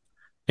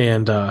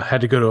and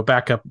had to go to a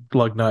backup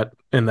lug nut,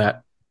 and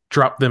that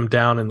dropped them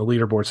down in the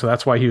leaderboard. So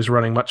that's why he was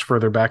running much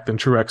further back than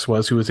Truex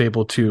was, who was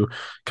able to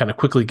kind of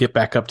quickly get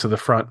back up to the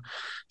front.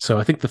 So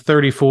I think the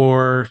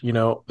 34,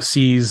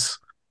 sees,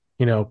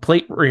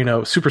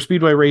 super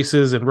speedway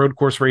races and road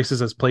course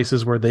races as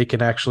places where they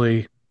can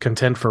actually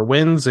contend for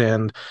wins,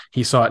 and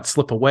he saw it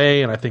slip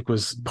away, and I think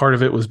was part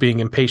of it was being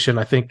impatient.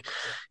 I think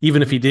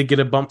even if he did get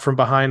a bump from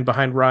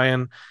behind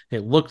Ryan,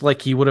 it looked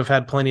like he would have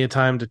had plenty of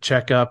time to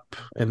check up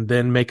and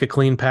then make a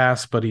clean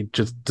pass, but he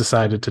just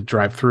decided to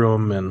drive through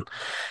him, and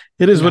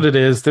it is what it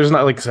is. There's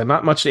not, like I said,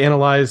 not much to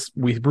analyze.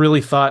 We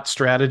really thought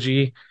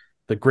strategy,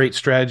 the great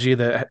strategy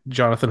that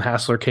Jonathan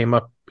Hassler came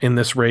up in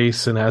this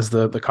race, and as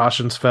the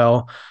cautions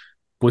fell,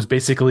 was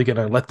basically going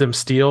to let them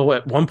steal.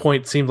 At one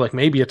point, it seemed like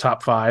maybe a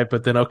top 5,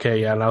 but then,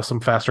 okay, yeah, now some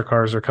faster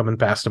cars are coming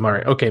past him. All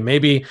right, okay,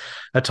 maybe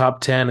a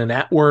top 10, and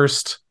at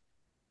worst,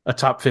 a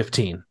top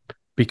 15,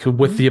 because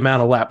with the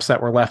amount of laps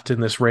that were left in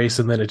this race,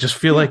 and then it just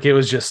feel like it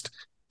was just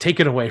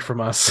taken away from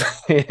us.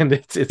 And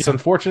it's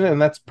unfortunate, and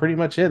that's pretty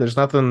much it. There's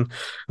nothing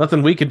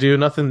we could do,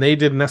 nothing they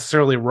did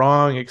necessarily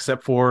wrong,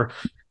 except for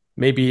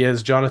maybe,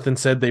 as Jonathan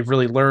said, they've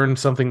really learned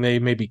something they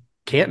maybe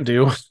can't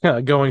do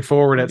going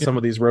forward at some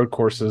of these road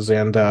courses.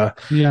 And we'll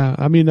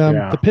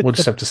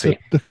just have to see.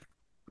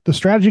 The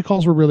strategy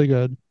calls were really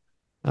good.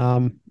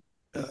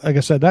 Like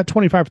I said, that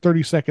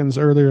 25-30 seconds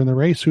earlier in the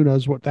race, who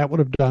knows what that would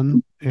have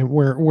done and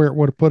where it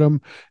would have put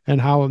them, and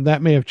how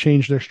that may have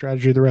changed their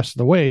strategy the rest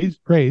of the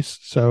race.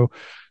 So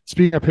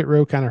speaking of pit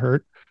road, kind of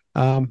hurt.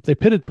 They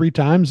pitted 3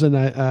 times, and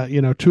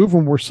 2 of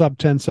them were sub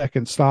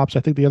 10-second stops. I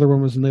think the other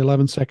one was in the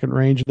 11-second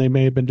range, and they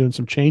may have been doing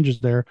some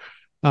changes there.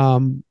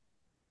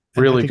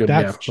 Really good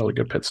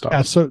pit stops.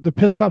 Yeah, so the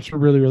pit stops were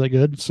really, really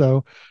good.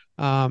 So,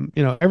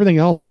 everything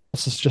else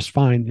is just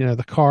fine.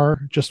 The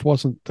car just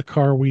wasn't the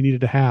car we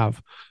needed to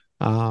have.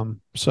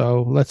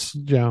 So let's,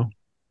 bring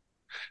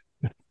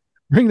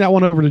that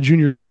one over to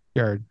junior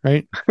yard,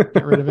 right?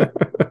 Get rid of it.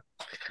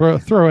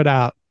 Throw it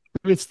out.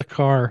 it's the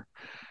car.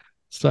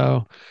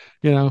 So,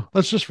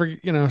 let's just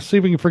see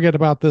if we can forget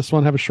about this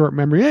one, have a short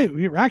memory.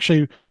 Hey,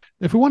 actually,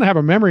 if we want to have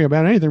a memory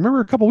about anything, remember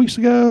a couple weeks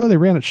ago they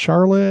ran at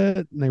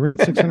Charlotte and they ran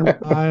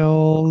 600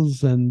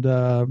 miles and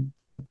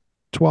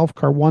 12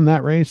 car won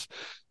that race.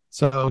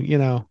 So,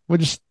 we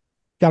just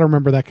got to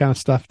remember that kind of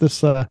stuff.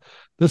 This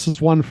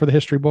is one for the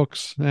history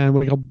books, and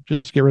we'll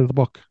just get rid of the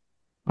book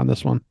on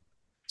this one.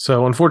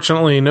 So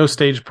unfortunately, no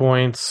stage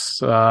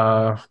points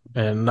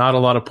and not a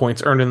lot of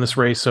points earned in this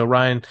race. So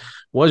Ryan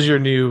was your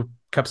new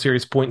Cup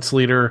Series points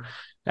leader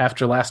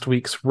after last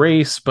week's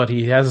race, but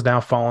he has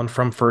now fallen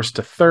from first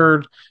to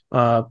third.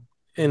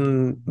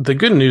 In the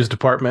good news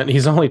department,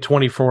 he's only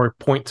 24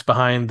 points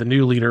behind the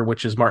new leader,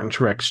 which is Martin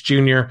Truex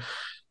Jr.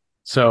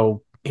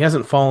 So he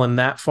hasn't fallen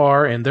that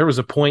far. And there was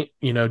a point,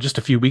 just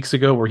a few weeks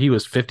ago where he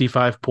was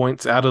 55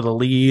 points out of the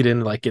lead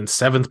and like in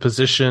seventh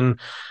position.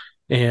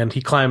 And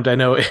he climbed. I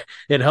know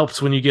it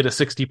helps when you get a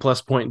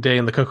 60-plus point day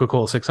in the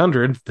Coca-Cola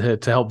 600 to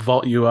help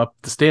vault you up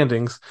the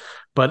standings,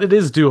 but it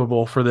is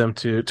doable for them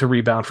to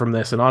rebound from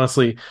this. And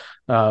honestly,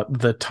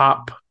 the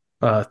top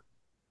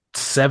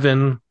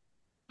 7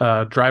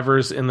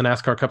 drivers in the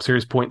NASCAR Cup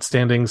Series point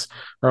standings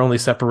are only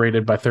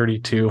separated by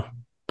 32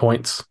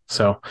 points.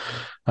 So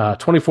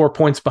 24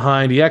 points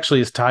behind. He actually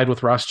is tied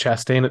with Ross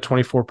Chastain at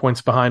 24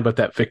 points behind, but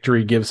that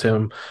victory gives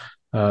him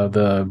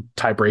the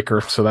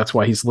tiebreaker. So that's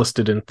why he's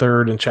listed in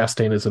third and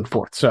Chastain is in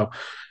fourth. So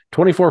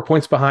 24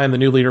 points behind the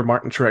new leader,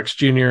 Martin Truex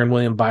Jr., and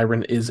William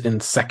Byron is in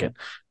second.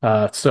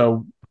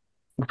 So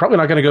we're probably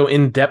not going to go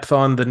in depth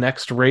on the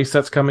next race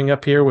that's coming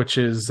up here, which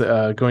is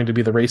going to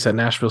be the race at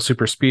Nashville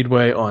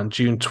Superspeedway on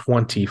June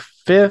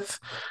 25th.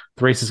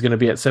 The race is going to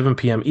be at 7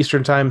 p.m.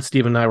 Eastern time.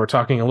 Steve and I were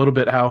talking a little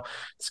bit how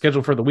the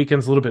schedule for the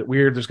weekend's a little bit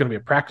weird. There's going to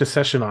be a practice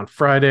session on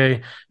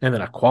Friday and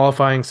then a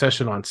qualifying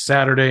session on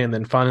Saturday. And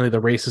then finally the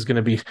race is going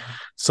to be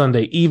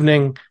Sunday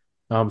evening.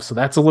 So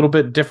that's a little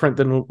bit different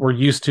than we're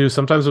used to.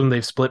 Sometimes when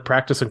they've split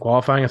practice and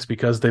qualifying, it's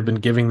because they've been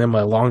giving them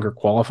a longer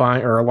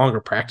qualifying or a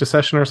longer practice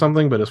session or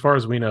something. But as far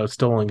as we know, it's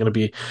still only going to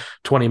be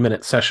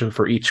 20-minute session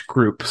for each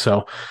group.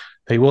 So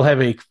they will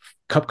have a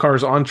Cup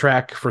cars on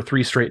track for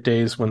 3 straight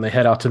days when they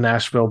head out to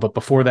Nashville. But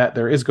before that,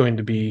 there is going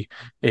to be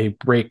a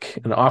break,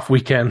 an off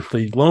weekend,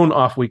 the lone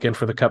off weekend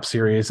for the Cup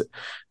Series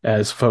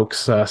as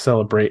folks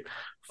celebrate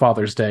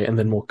Father's Day. And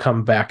then we'll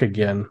come back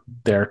again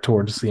there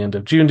towards the end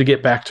of June to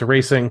get back to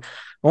racing.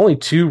 Only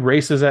 2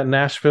 races at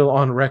Nashville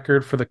on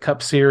record for the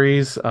Cup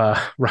Series.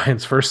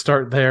 Ryan's first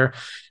start there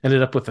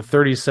ended up with a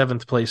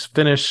 37th place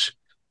finish.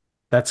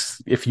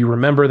 That's, if you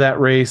remember that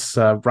race,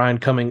 Ryan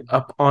coming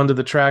up onto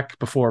the track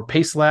before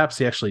pace laps.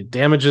 He actually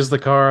damages the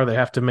car. They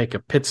have to make a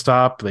pit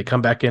stop. They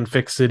come back in,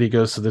 fix it. He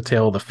goes to the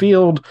tail of the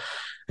field.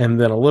 And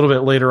then a little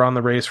bit later on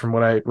the race, from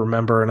what I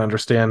remember and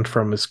understand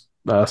from his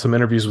some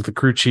interviews with the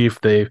crew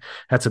chief, they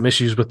had some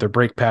issues with their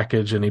brake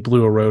package and he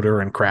blew a rotor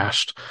and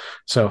crashed.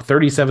 So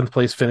 37th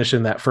place finish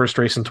in that first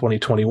race in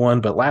 2021.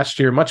 But last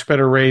year, much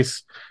better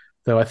race,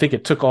 though I think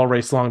it took all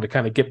race long to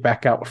kind of get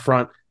back out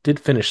front. Did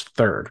finish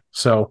third.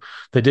 So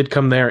they did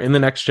come there in the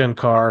next gen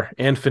car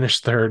and finish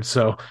third.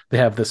 So they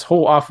have this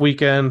whole off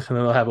weekend and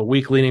then they'll have a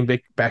week leading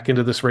back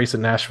into this race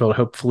in Nashville to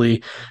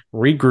hopefully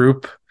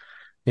regroup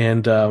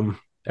and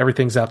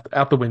everything's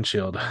out the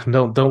windshield.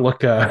 Don't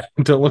look out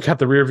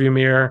the rearview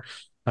mirror.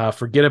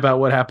 Forget about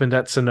what happened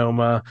at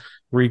Sonoma,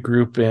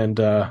 regroup,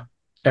 and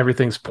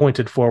everything's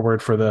pointed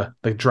forward for the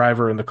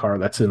driver in the car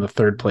that's in the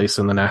third place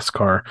in the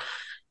NASCAR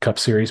Cup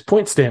Series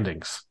point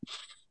standings.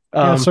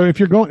 So if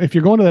you're going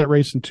to that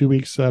race in 2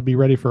 weeks, be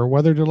ready for a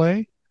weather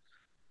delay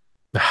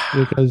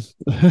because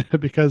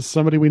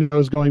somebody we know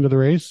is going to the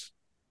race.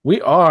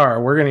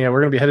 We're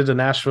gonna be headed to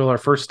Nashville, our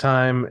first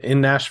time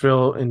in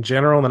Nashville in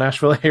general, the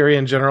Nashville area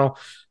in general,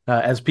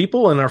 as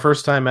people, and our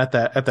first time at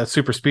that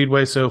super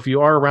speedway. So if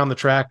you are around the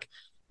track,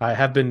 I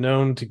have been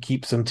known to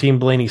keep some Team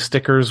Blaney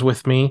stickers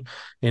with me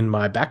in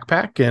my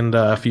backpack. And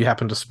if you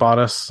happen to spot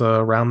us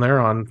around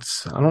there I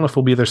don't know if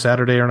we'll be there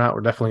Saturday or not.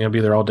 We're definitely going to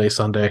be there all day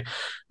Sunday.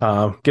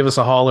 Give us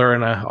a holler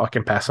and I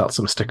can pass out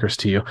some stickers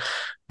to you.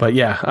 But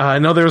yeah, I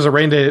know there was a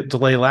rain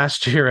delay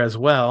last year as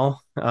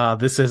well.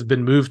 This has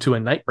been moved to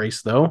a night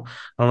race, though. I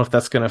don't know if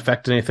that's going to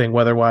affect anything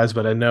weather-wise,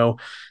 but I know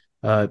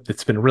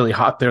it's been really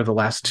hot there the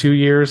last 2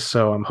 years,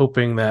 so I'm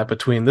hoping that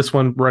between this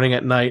one running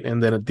at night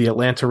and then the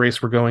Atlanta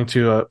race we're going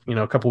to,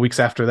 a couple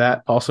weeks after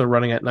that, also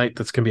running at night,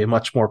 that's going to be a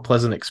much more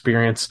pleasant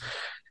experience.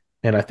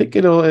 And I think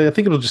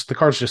the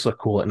cars just look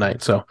cool at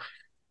night. So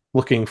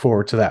looking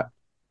forward to that.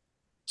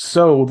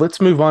 So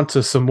let's move on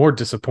to some more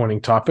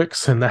disappointing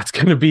topics, and that's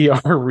going to be our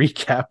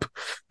recap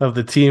of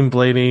the Team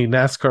Blaney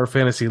NASCAR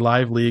Fantasy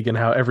Live League and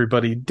how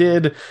everybody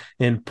did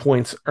in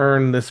points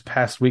earned this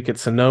past week at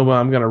Sonoma.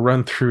 I'm going to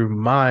run through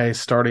my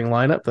starting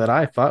lineup that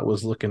I thought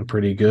was looking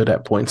pretty good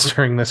at points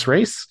during this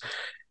race.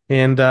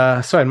 And so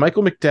I had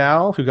Michael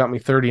McDowell, who got me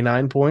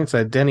 39 points. I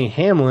had Denny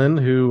Hamlin,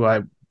 who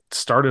I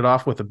started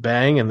off with a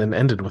bang and then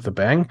ended with a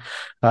bang.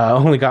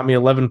 Only got me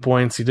 11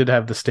 points. He did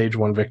have the stage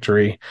 1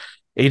 victory.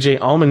 AJ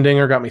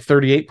Allmendinger got me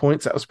 38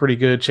 points. That was pretty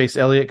good. Chase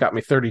Elliott got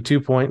me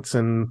 32 points.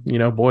 And,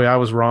 boy, I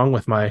was wrong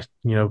with my,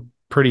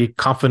 pretty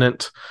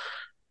confident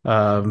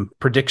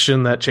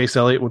prediction that Chase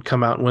Elliott would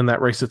come out and win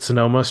that race at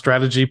Sonoma.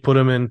 Strategy put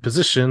him in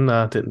position.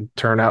 Didn't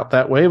turn out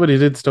that way, but he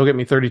did still get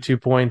me 32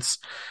 points.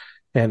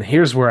 And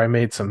here's where I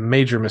made some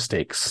major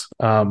mistakes.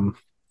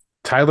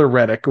 Tyler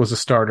Reddick was a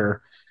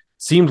starter.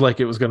 Seemed like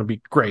it was going to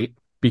be great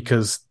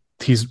because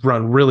he's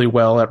run really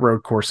well at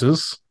road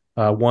courses.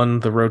 Won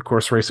the road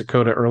course race at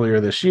Coda earlier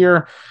this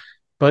year,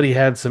 but he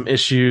had some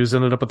issues,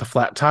 ended up with a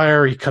flat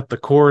tire. He cut the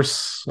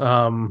course,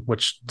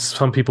 which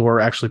some people were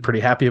actually pretty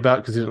happy about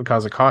because he didn't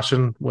cause a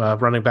caution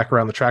running back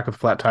around the track with a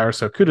flat tire.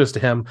 So kudos to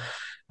him.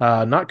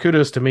 Not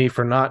kudos to me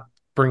for not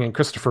bringing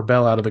Christopher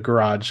Bell out of the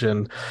garage,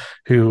 and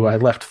who I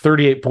left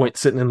 38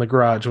 points sitting in the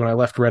garage when I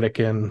left Reddick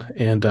in,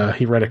 and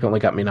Reddick only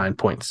got me 9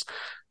 points.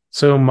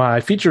 So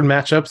my featured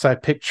matchups, I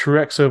picked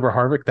Truex over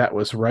Harvick. That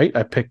was right.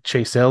 I picked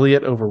Chase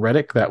Elliott over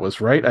Reddick. That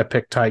was right. I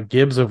picked Ty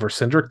Gibbs over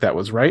Cindric. That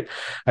was right.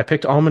 I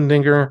picked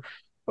Allmendinger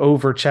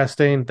over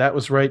Chastain. That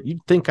was right.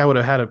 You'd think I would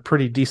have had a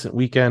pretty decent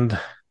weekend.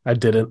 I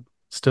didn't.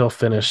 Still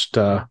finished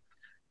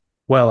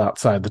well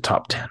outside the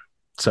top 10.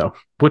 So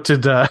what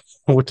did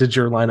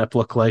your lineup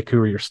look like? Who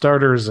were your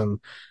starters and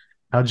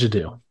how'd you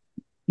do?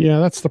 Yeah,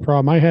 that's the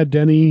problem. I had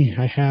Denny,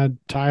 I had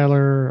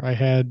Tyler, I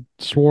had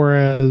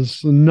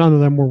Suarez. None of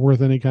them were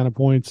worth any kind of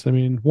points. I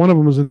mean, one of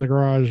them was in the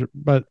garage,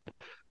 but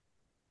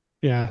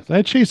yeah, I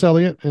had Chase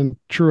Elliott and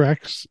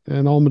Truex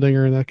and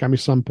Allmendinger, and that got me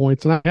some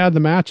points. And I had the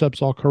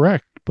matchups all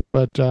correct,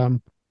 but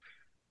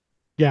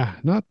yeah,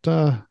 not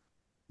good.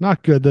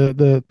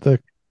 The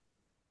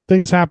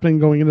things happening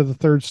going into the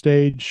third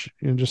stage,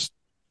 and just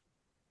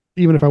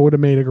even if I would have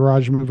made a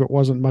garage move, it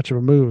wasn't much of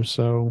a move.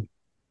 So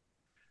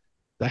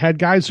I had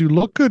guys who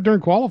looked good during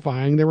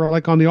qualifying. They were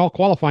like on the all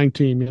qualifying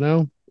team,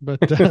 but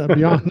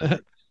beyond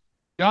that,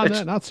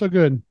 not so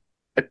good.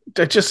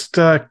 I just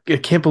I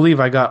can't believe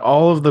I got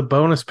all of the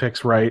bonus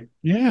picks right.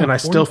 Yeah. And I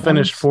still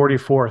finished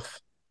 44th.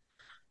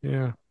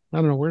 Yeah. I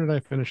don't know. Where did I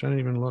finish? I didn't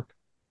even look.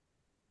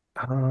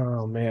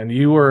 Oh man,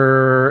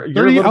 you're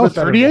 30, a little bit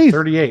better. 38th.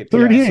 38th.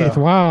 38th. Yeah,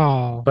 so,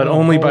 Wow. but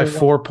only by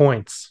 4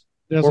 points.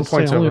 4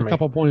 points only over a me.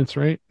 couple points,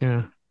 right?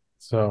 Yeah.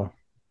 So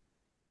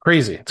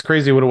crazy. It's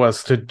crazy what it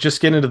was to just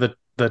get into the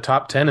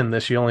top 10 in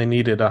this. You only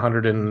needed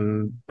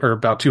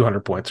about 200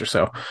 points or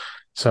so.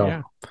 So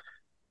yeah.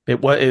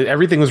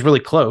 Everything was really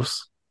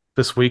close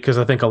this week because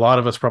I think a lot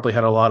of us probably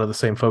had a lot of the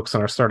same folks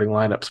in our starting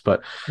lineups.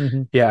 But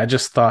yeah, I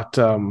just thought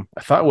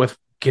with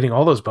getting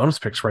all those bonus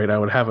picks right, I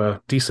would have a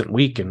decent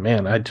week, and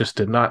man, I just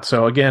did not.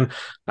 So again,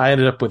 I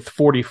ended up with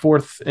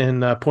 44th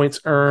in points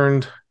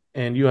earned,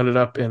 and you ended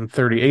up in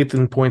 38th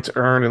in points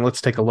earned. And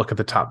let's take a look at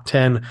the top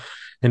 10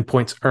 in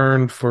points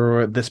earned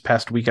for this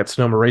past week at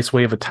Sonoma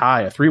Raceway. Of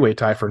a three-way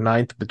tie for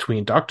 9th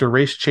between Dr.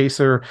 Race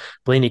Chaser,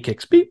 Blaney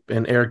Kicks Beep,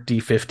 and Eric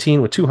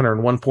D15 with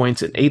 201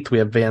 points. In 8th, we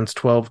have Vans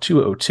 12,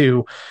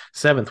 202.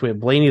 7th, we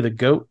have Blaney the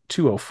Goat,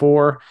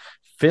 204.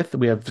 5th,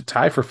 we have a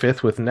tie for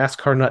 5th with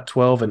NASCAR Nut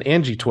 12 and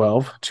Angie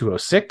 12,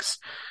 206.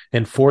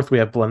 In 4th, we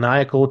have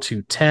Blaniacal,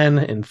 210.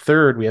 In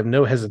 3rd, we have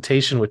No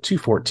Hesitation with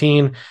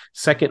 214.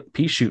 2nd,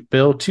 Pea Shoot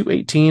Bill,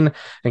 218.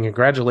 And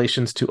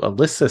congratulations to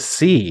Alyssa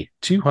C,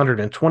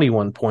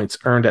 221 points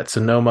earned at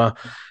Sonoma,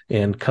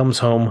 and comes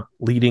home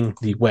leading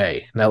the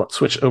way. Now let's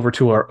switch over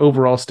to our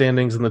overall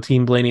standings in the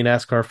Team Blaney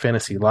NASCAR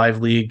Fantasy Live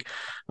League.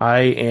 I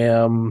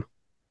am,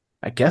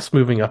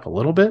 moving up a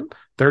little bit.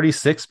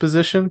 36th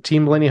position,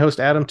 Team Blaney host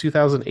Adam,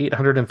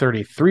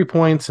 2,833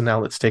 points. And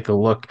now let's take a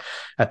look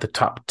at the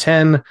top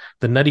 10.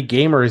 The Nutty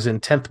Gamer is in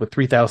 10th with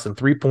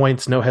 3,003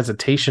 points. No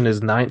Hesitation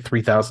is 9th,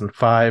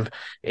 3,005.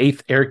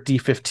 8th, Eric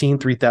D15,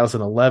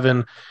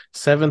 3,011.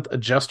 7th,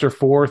 Adjuster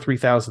 4,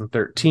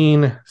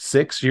 3,013.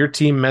 6th, Your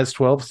Team Mez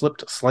 12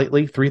 slipped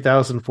slightly,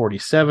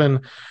 3,047.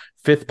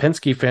 5th,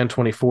 Penske Fan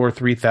 24,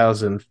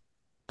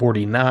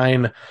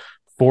 3,049.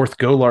 4th,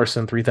 Go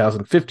Larson,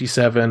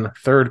 3,057.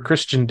 3rd,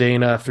 Christian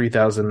Dana,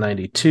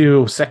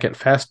 3,092.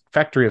 2nd,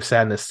 Factory of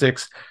Sadness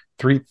 6,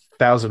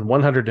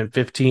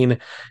 3,115.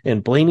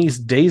 And Blaney's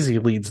Daisy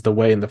leads the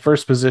way in the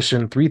first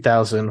position,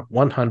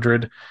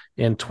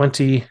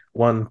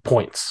 3,121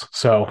 points.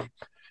 So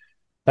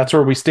that's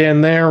where we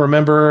stand there.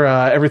 Remember,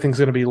 everything's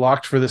going to be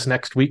locked for this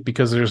next week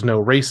because there's no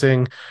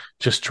racing.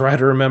 Just try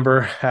to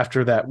remember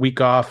after that week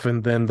off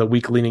and then the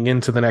week leading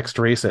into the next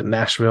race at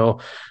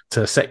Nashville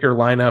to set your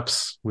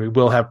lineups. We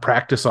will have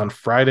practice on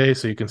Friday,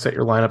 so you can set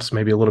your lineups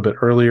maybe a little bit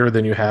earlier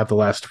than you have the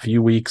last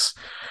few weeks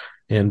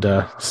and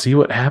see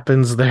what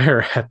happens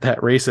there at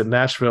that race at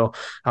Nashville.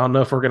 I don't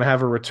know if we're going to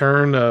have a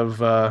return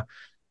of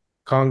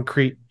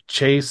Concrete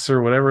Chase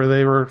or whatever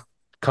they were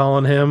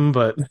calling him,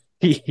 but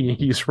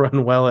he's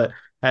run well at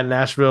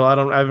Nashville. I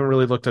haven't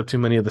really looked up too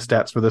many of the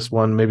stats for this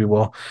one. Maybe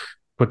we'll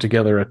put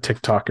together a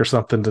TikTok or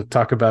something to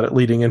talk about it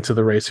leading into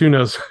the race. Who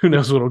knows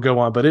what'll go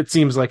on, but it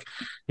seems like,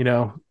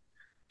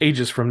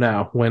 ages from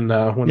now when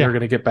they're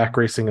going to get back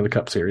racing in the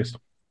Cup Series.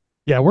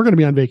 Yeah, we're going to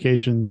be on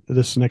vacation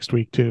this next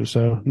week too.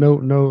 So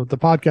no, the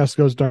podcast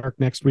goes dark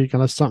next week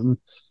unless something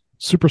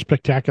super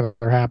spectacular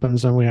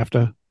happens and we have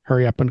to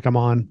hurry up and come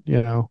on,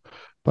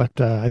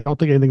 but I don't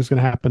think anything's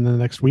going to happen in the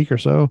next week or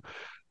so.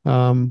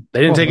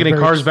 They didn't take any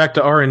cars very, back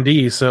to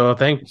R&D, so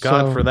thank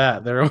God so for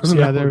that. There was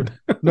yeah,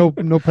 no,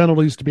 there no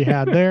penalties to be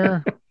had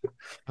there.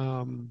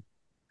 Um,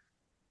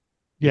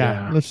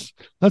 yeah, yeah.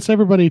 let's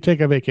everybody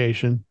take a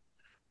vacation.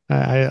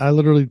 I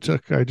literally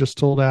I just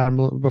told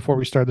Adam before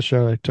we started the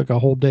show, I took a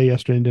whole day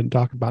yesterday and didn't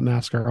talk about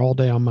NASCAR all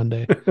day on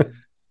Monday.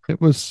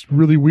 It was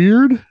really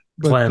weird,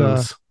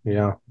 Cleanse.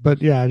 Yeah.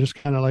 but yeah, just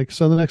kind of like,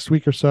 so the next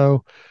week or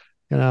so,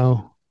 you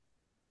know,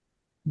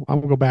 I'm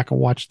gonna go back and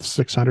watch the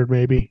 600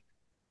 maybe.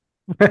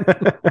 For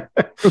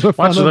the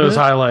fun Watch of those it.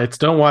 highlights.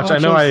 Don't watch. I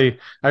Watch know those.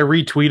 I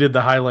retweeted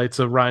the highlights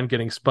of Ryan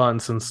getting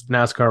spun since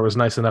NASCAR was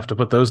nice enough to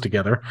put those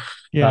together.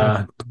 Yeah.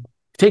 Uh,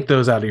 Take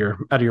those out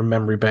of your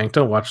memory bank.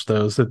 Don't watch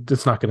those.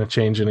 It's not going to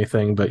change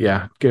anything. But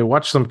yeah, go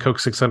watch some Coke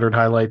 600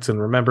 highlights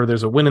and remember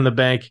there's a win in the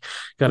bank.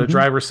 Got a Mm-hmm.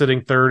 driver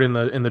sitting third in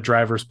the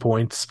driver's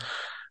points.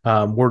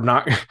 We're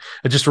not.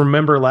 I just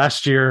remember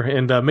last year,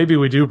 and maybe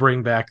we do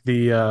bring back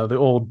the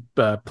old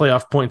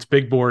playoff points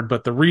big board.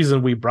 But the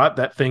reason we brought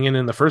that thing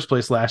in the first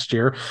place last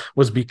year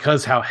was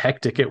because how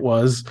hectic it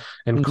was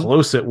and Mm-hmm.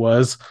 close it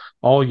was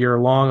all year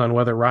long on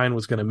whether Ryan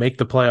was going to make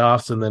the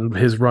playoffs and then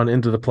his run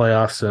into the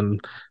playoffs. And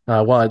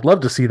while I'd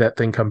love to see that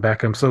thing come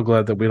back, I'm so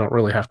glad that we don't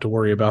really have to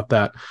worry about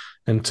that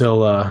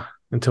until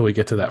we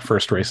get to that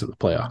first race of the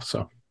playoffs.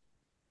 So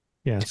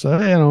Yeah. So,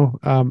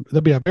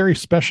 there'll be a very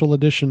special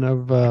edition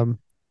of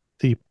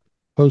the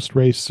post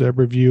race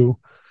review.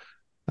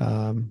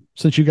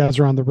 Since you guys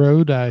are on the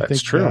road,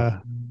 that's true.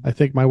 I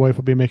think my wife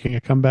will be making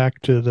a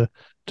comeback to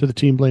the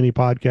Team Blaney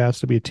podcast.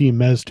 It'll be a Team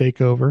Mez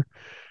takeover,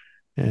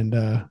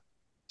 and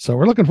so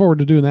we're looking forward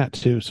to doing that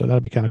too. So that'll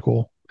be kind of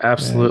cool.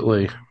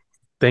 Absolutely.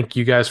 Thank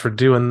you guys for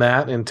doing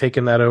that and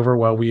taking that over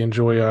while we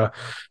enjoy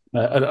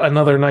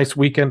another nice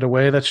weekend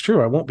away. That's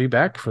true. I won't be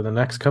back for the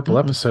next couple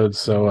Mm-mm. episodes.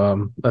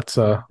 So that's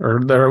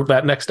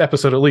that next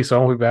episode at least. I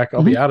won't be back.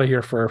 I'll be out of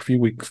here for a few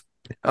weeks.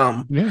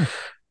 Yeah.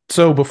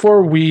 So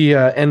before we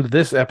end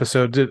this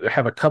episode, I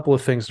have a couple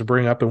of things to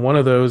bring up, and one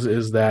of those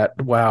is that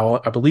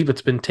I believe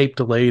it's been tape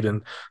delayed,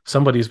 and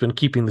somebody's been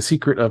keeping the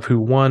secret of who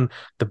won.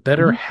 The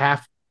Better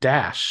Half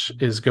Dash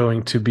is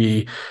going to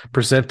be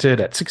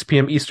presented at 6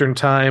 p.m. Eastern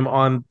Time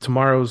on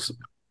tomorrow's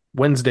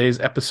Wednesday's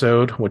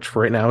episode, which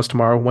for right now is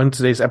tomorrow,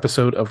 Wednesday's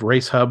episode of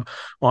Race Hub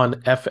on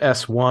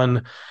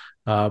FS1.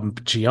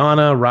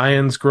 Gianna,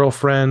 Ryan's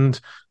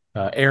girlfriend,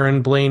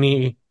 Aaron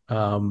Blaney,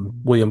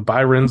 William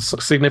Byron's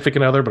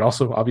significant other, but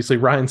also obviously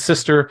Ryan's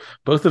sister,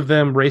 both of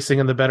them racing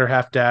in the Better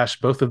Half Dash.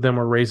 Both of them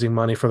were raising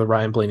money for the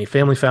Ryan Blaney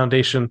Family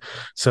Foundation.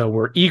 So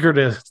we're eager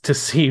to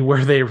see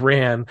where they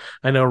ran.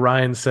 I know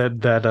Ryan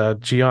said that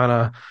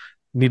Gianna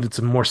needed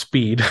some more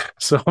speed.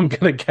 So I'm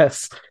gonna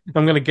guess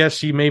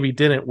she maybe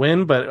didn't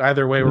win, but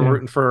either way, we're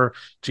rooting for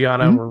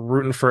Gianna, we're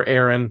rooting for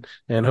Aaron,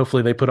 and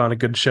hopefully they put on a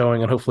good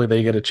showing, and hopefully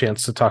they get a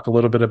chance to talk a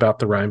little bit about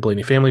the Ryan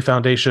Blaney Family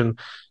Foundation.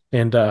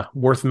 And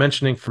worth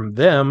mentioning from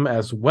them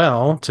as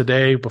well,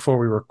 today before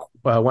we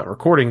went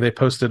recording, they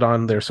posted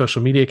on their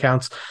social media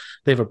accounts.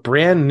 They have a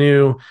brand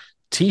new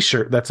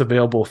t-shirt that's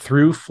available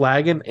through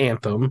Flag and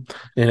Anthem,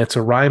 and it's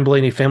a Ryan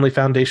Blaney Family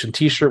Foundation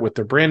t-shirt with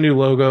their brand new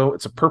logo.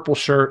 It's a purple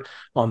shirt.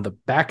 On the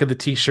back of the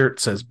t-shirt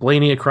says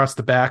Blaney across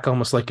the back,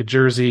 almost like a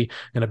jersey,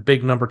 and a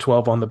big number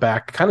 12 on the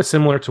back, kind of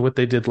similar to what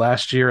they did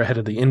last year ahead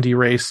of the Indy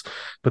race,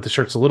 but the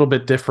shirt's a little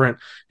bit different.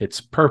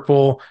 It's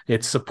purple.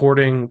 It's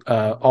supporting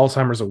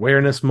Alzheimer's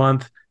Awareness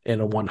Month, and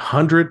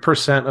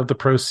 100% of the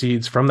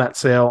proceeds from that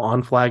sale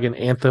on Flag and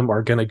Anthem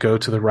are going to go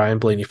to the Ryan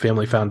Blaney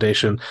Family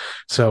Foundation.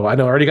 So I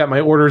know I already got my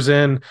orders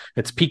in.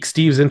 It's piqued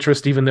Steve's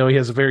interest, even though he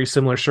has a very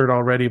similar shirt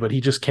already, but he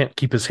just can't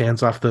keep his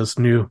hands off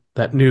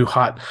that new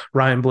hot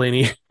Ryan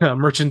Blaney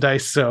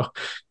merchandise. So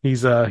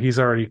he's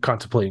already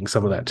contemplating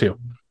some of that too.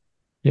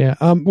 Yeah.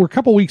 We're a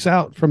couple weeks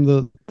out from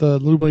the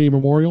Lou Blaney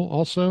Memorial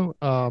also,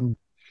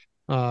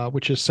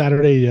 which is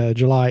Saturday,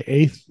 July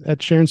 8th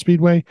at Sharon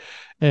Speedway.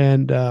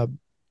 And,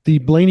 the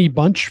Blaney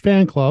Bunch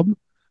fan club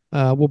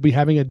will be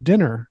having a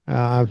dinner.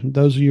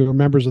 Those of you who are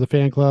members of the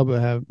fan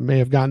club may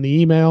have gotten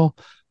the email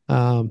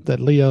that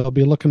Leah will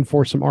be looking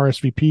for some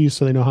RSVPs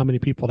so they know how many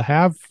people to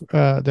have.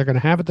 They're going to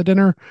have at the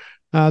dinner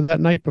that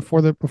night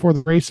before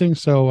the racing.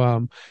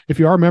 So if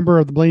you are a member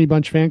of the Blaney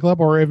Bunch fan club,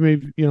 or if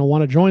you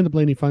want to join the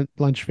Blaney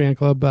Bunch fan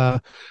club,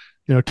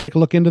 take a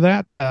look into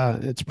that.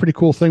 It's a pretty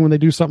cool thing when they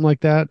do something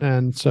like that.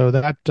 And so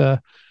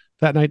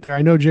that night there,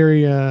 I know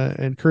Jerry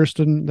and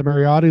Kirsten, the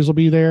Mariottis, will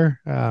be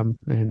there,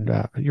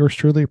 and yours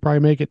truly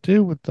probably make it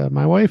too with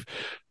my wife.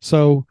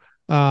 So,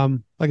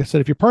 like I said,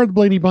 if you're part of the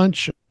Blaney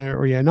Bunch,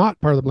 or you're not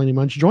part of the Blaney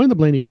Bunch, join the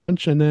Blaney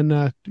Bunch, and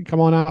then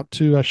come on out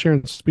to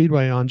Sharon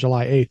Speedway on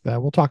July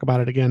 8th. We'll talk about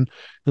it again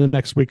in the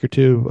next week or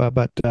two.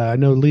 But I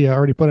know Leah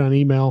already put out an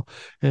email,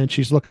 and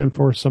she's looking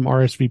for some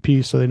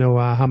RSVPs so they know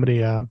how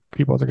many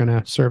people they're going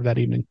to serve that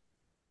evening.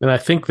 And I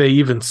think they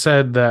even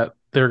said that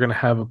they're going to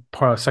have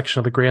a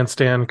section of the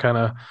grandstand kind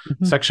of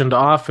sectioned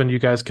off, and you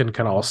guys can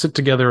kind of all sit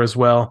together as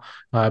well.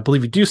 I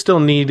believe you do still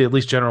need at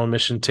least general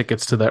admission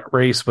tickets to that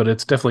race, but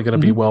it's definitely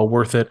going to be well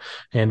worth it.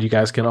 And you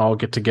guys can all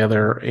get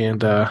together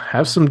and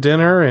have some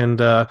dinner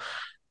and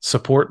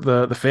support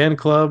the fan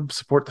club,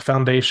 support the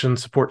foundation,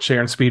 support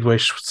Sharon Speedway,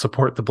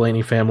 support the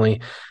Blaney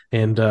family,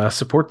 and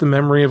support the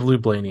memory of Lou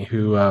Blaney,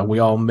 who we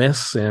all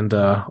miss and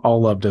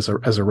all loved as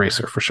a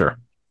racer for sure.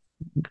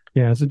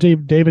 Yeah, so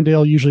Dave and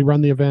Dale usually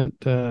run the event.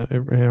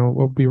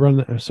 We'll be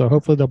running, so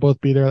hopefully they'll both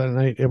be there that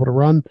night, able to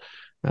run.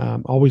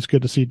 Always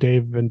good to see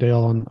Dave and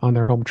Dale on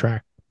their home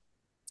track.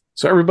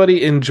 So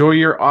everybody enjoy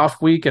your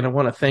off week. And I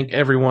want to thank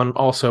everyone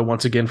also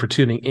once again for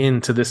tuning in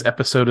to this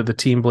episode of the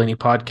Team Blaney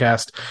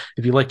podcast.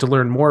 If you'd like to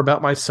learn more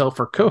about myself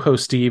or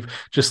co-host Steve,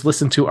 just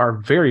listen to our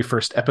very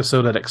first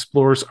episode that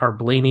explores our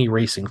Blaney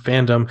racing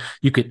fandom.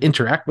 You can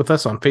interact with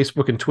us on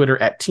Facebook and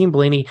Twitter at Team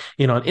Blaney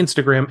and on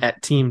Instagram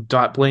at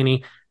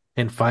team.blaney.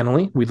 And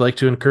finally, we'd like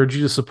to encourage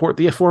you to support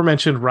the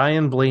aforementioned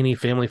Ryan Blaney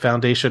Family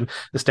Foundation.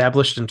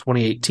 Established in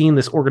 2018,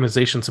 this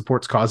organization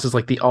supports causes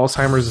like the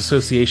Alzheimer's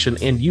Association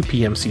and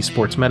UPMC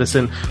Sports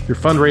Medicine through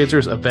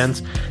fundraisers,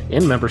 events,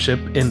 and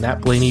membership in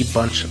that Blaney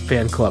Bunch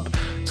fan club.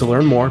 To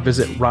learn more,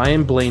 visit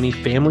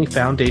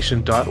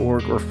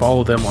ryanblaneyfamilyfoundation.org or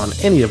follow them on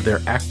any of their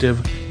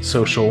active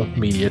social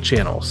media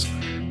channels.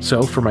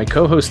 So for my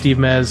co-host Steve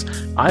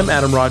Mez, I'm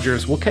Adam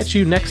Rogers. We'll catch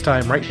you next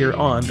time right here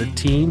on the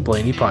Team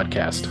Blaney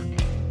podcast.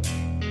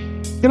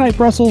 Good night,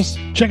 Brussels.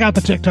 Check out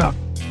the TikTok.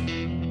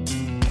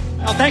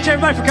 Well, thanks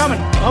everybody for coming.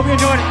 I hope you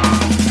enjoyed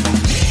it.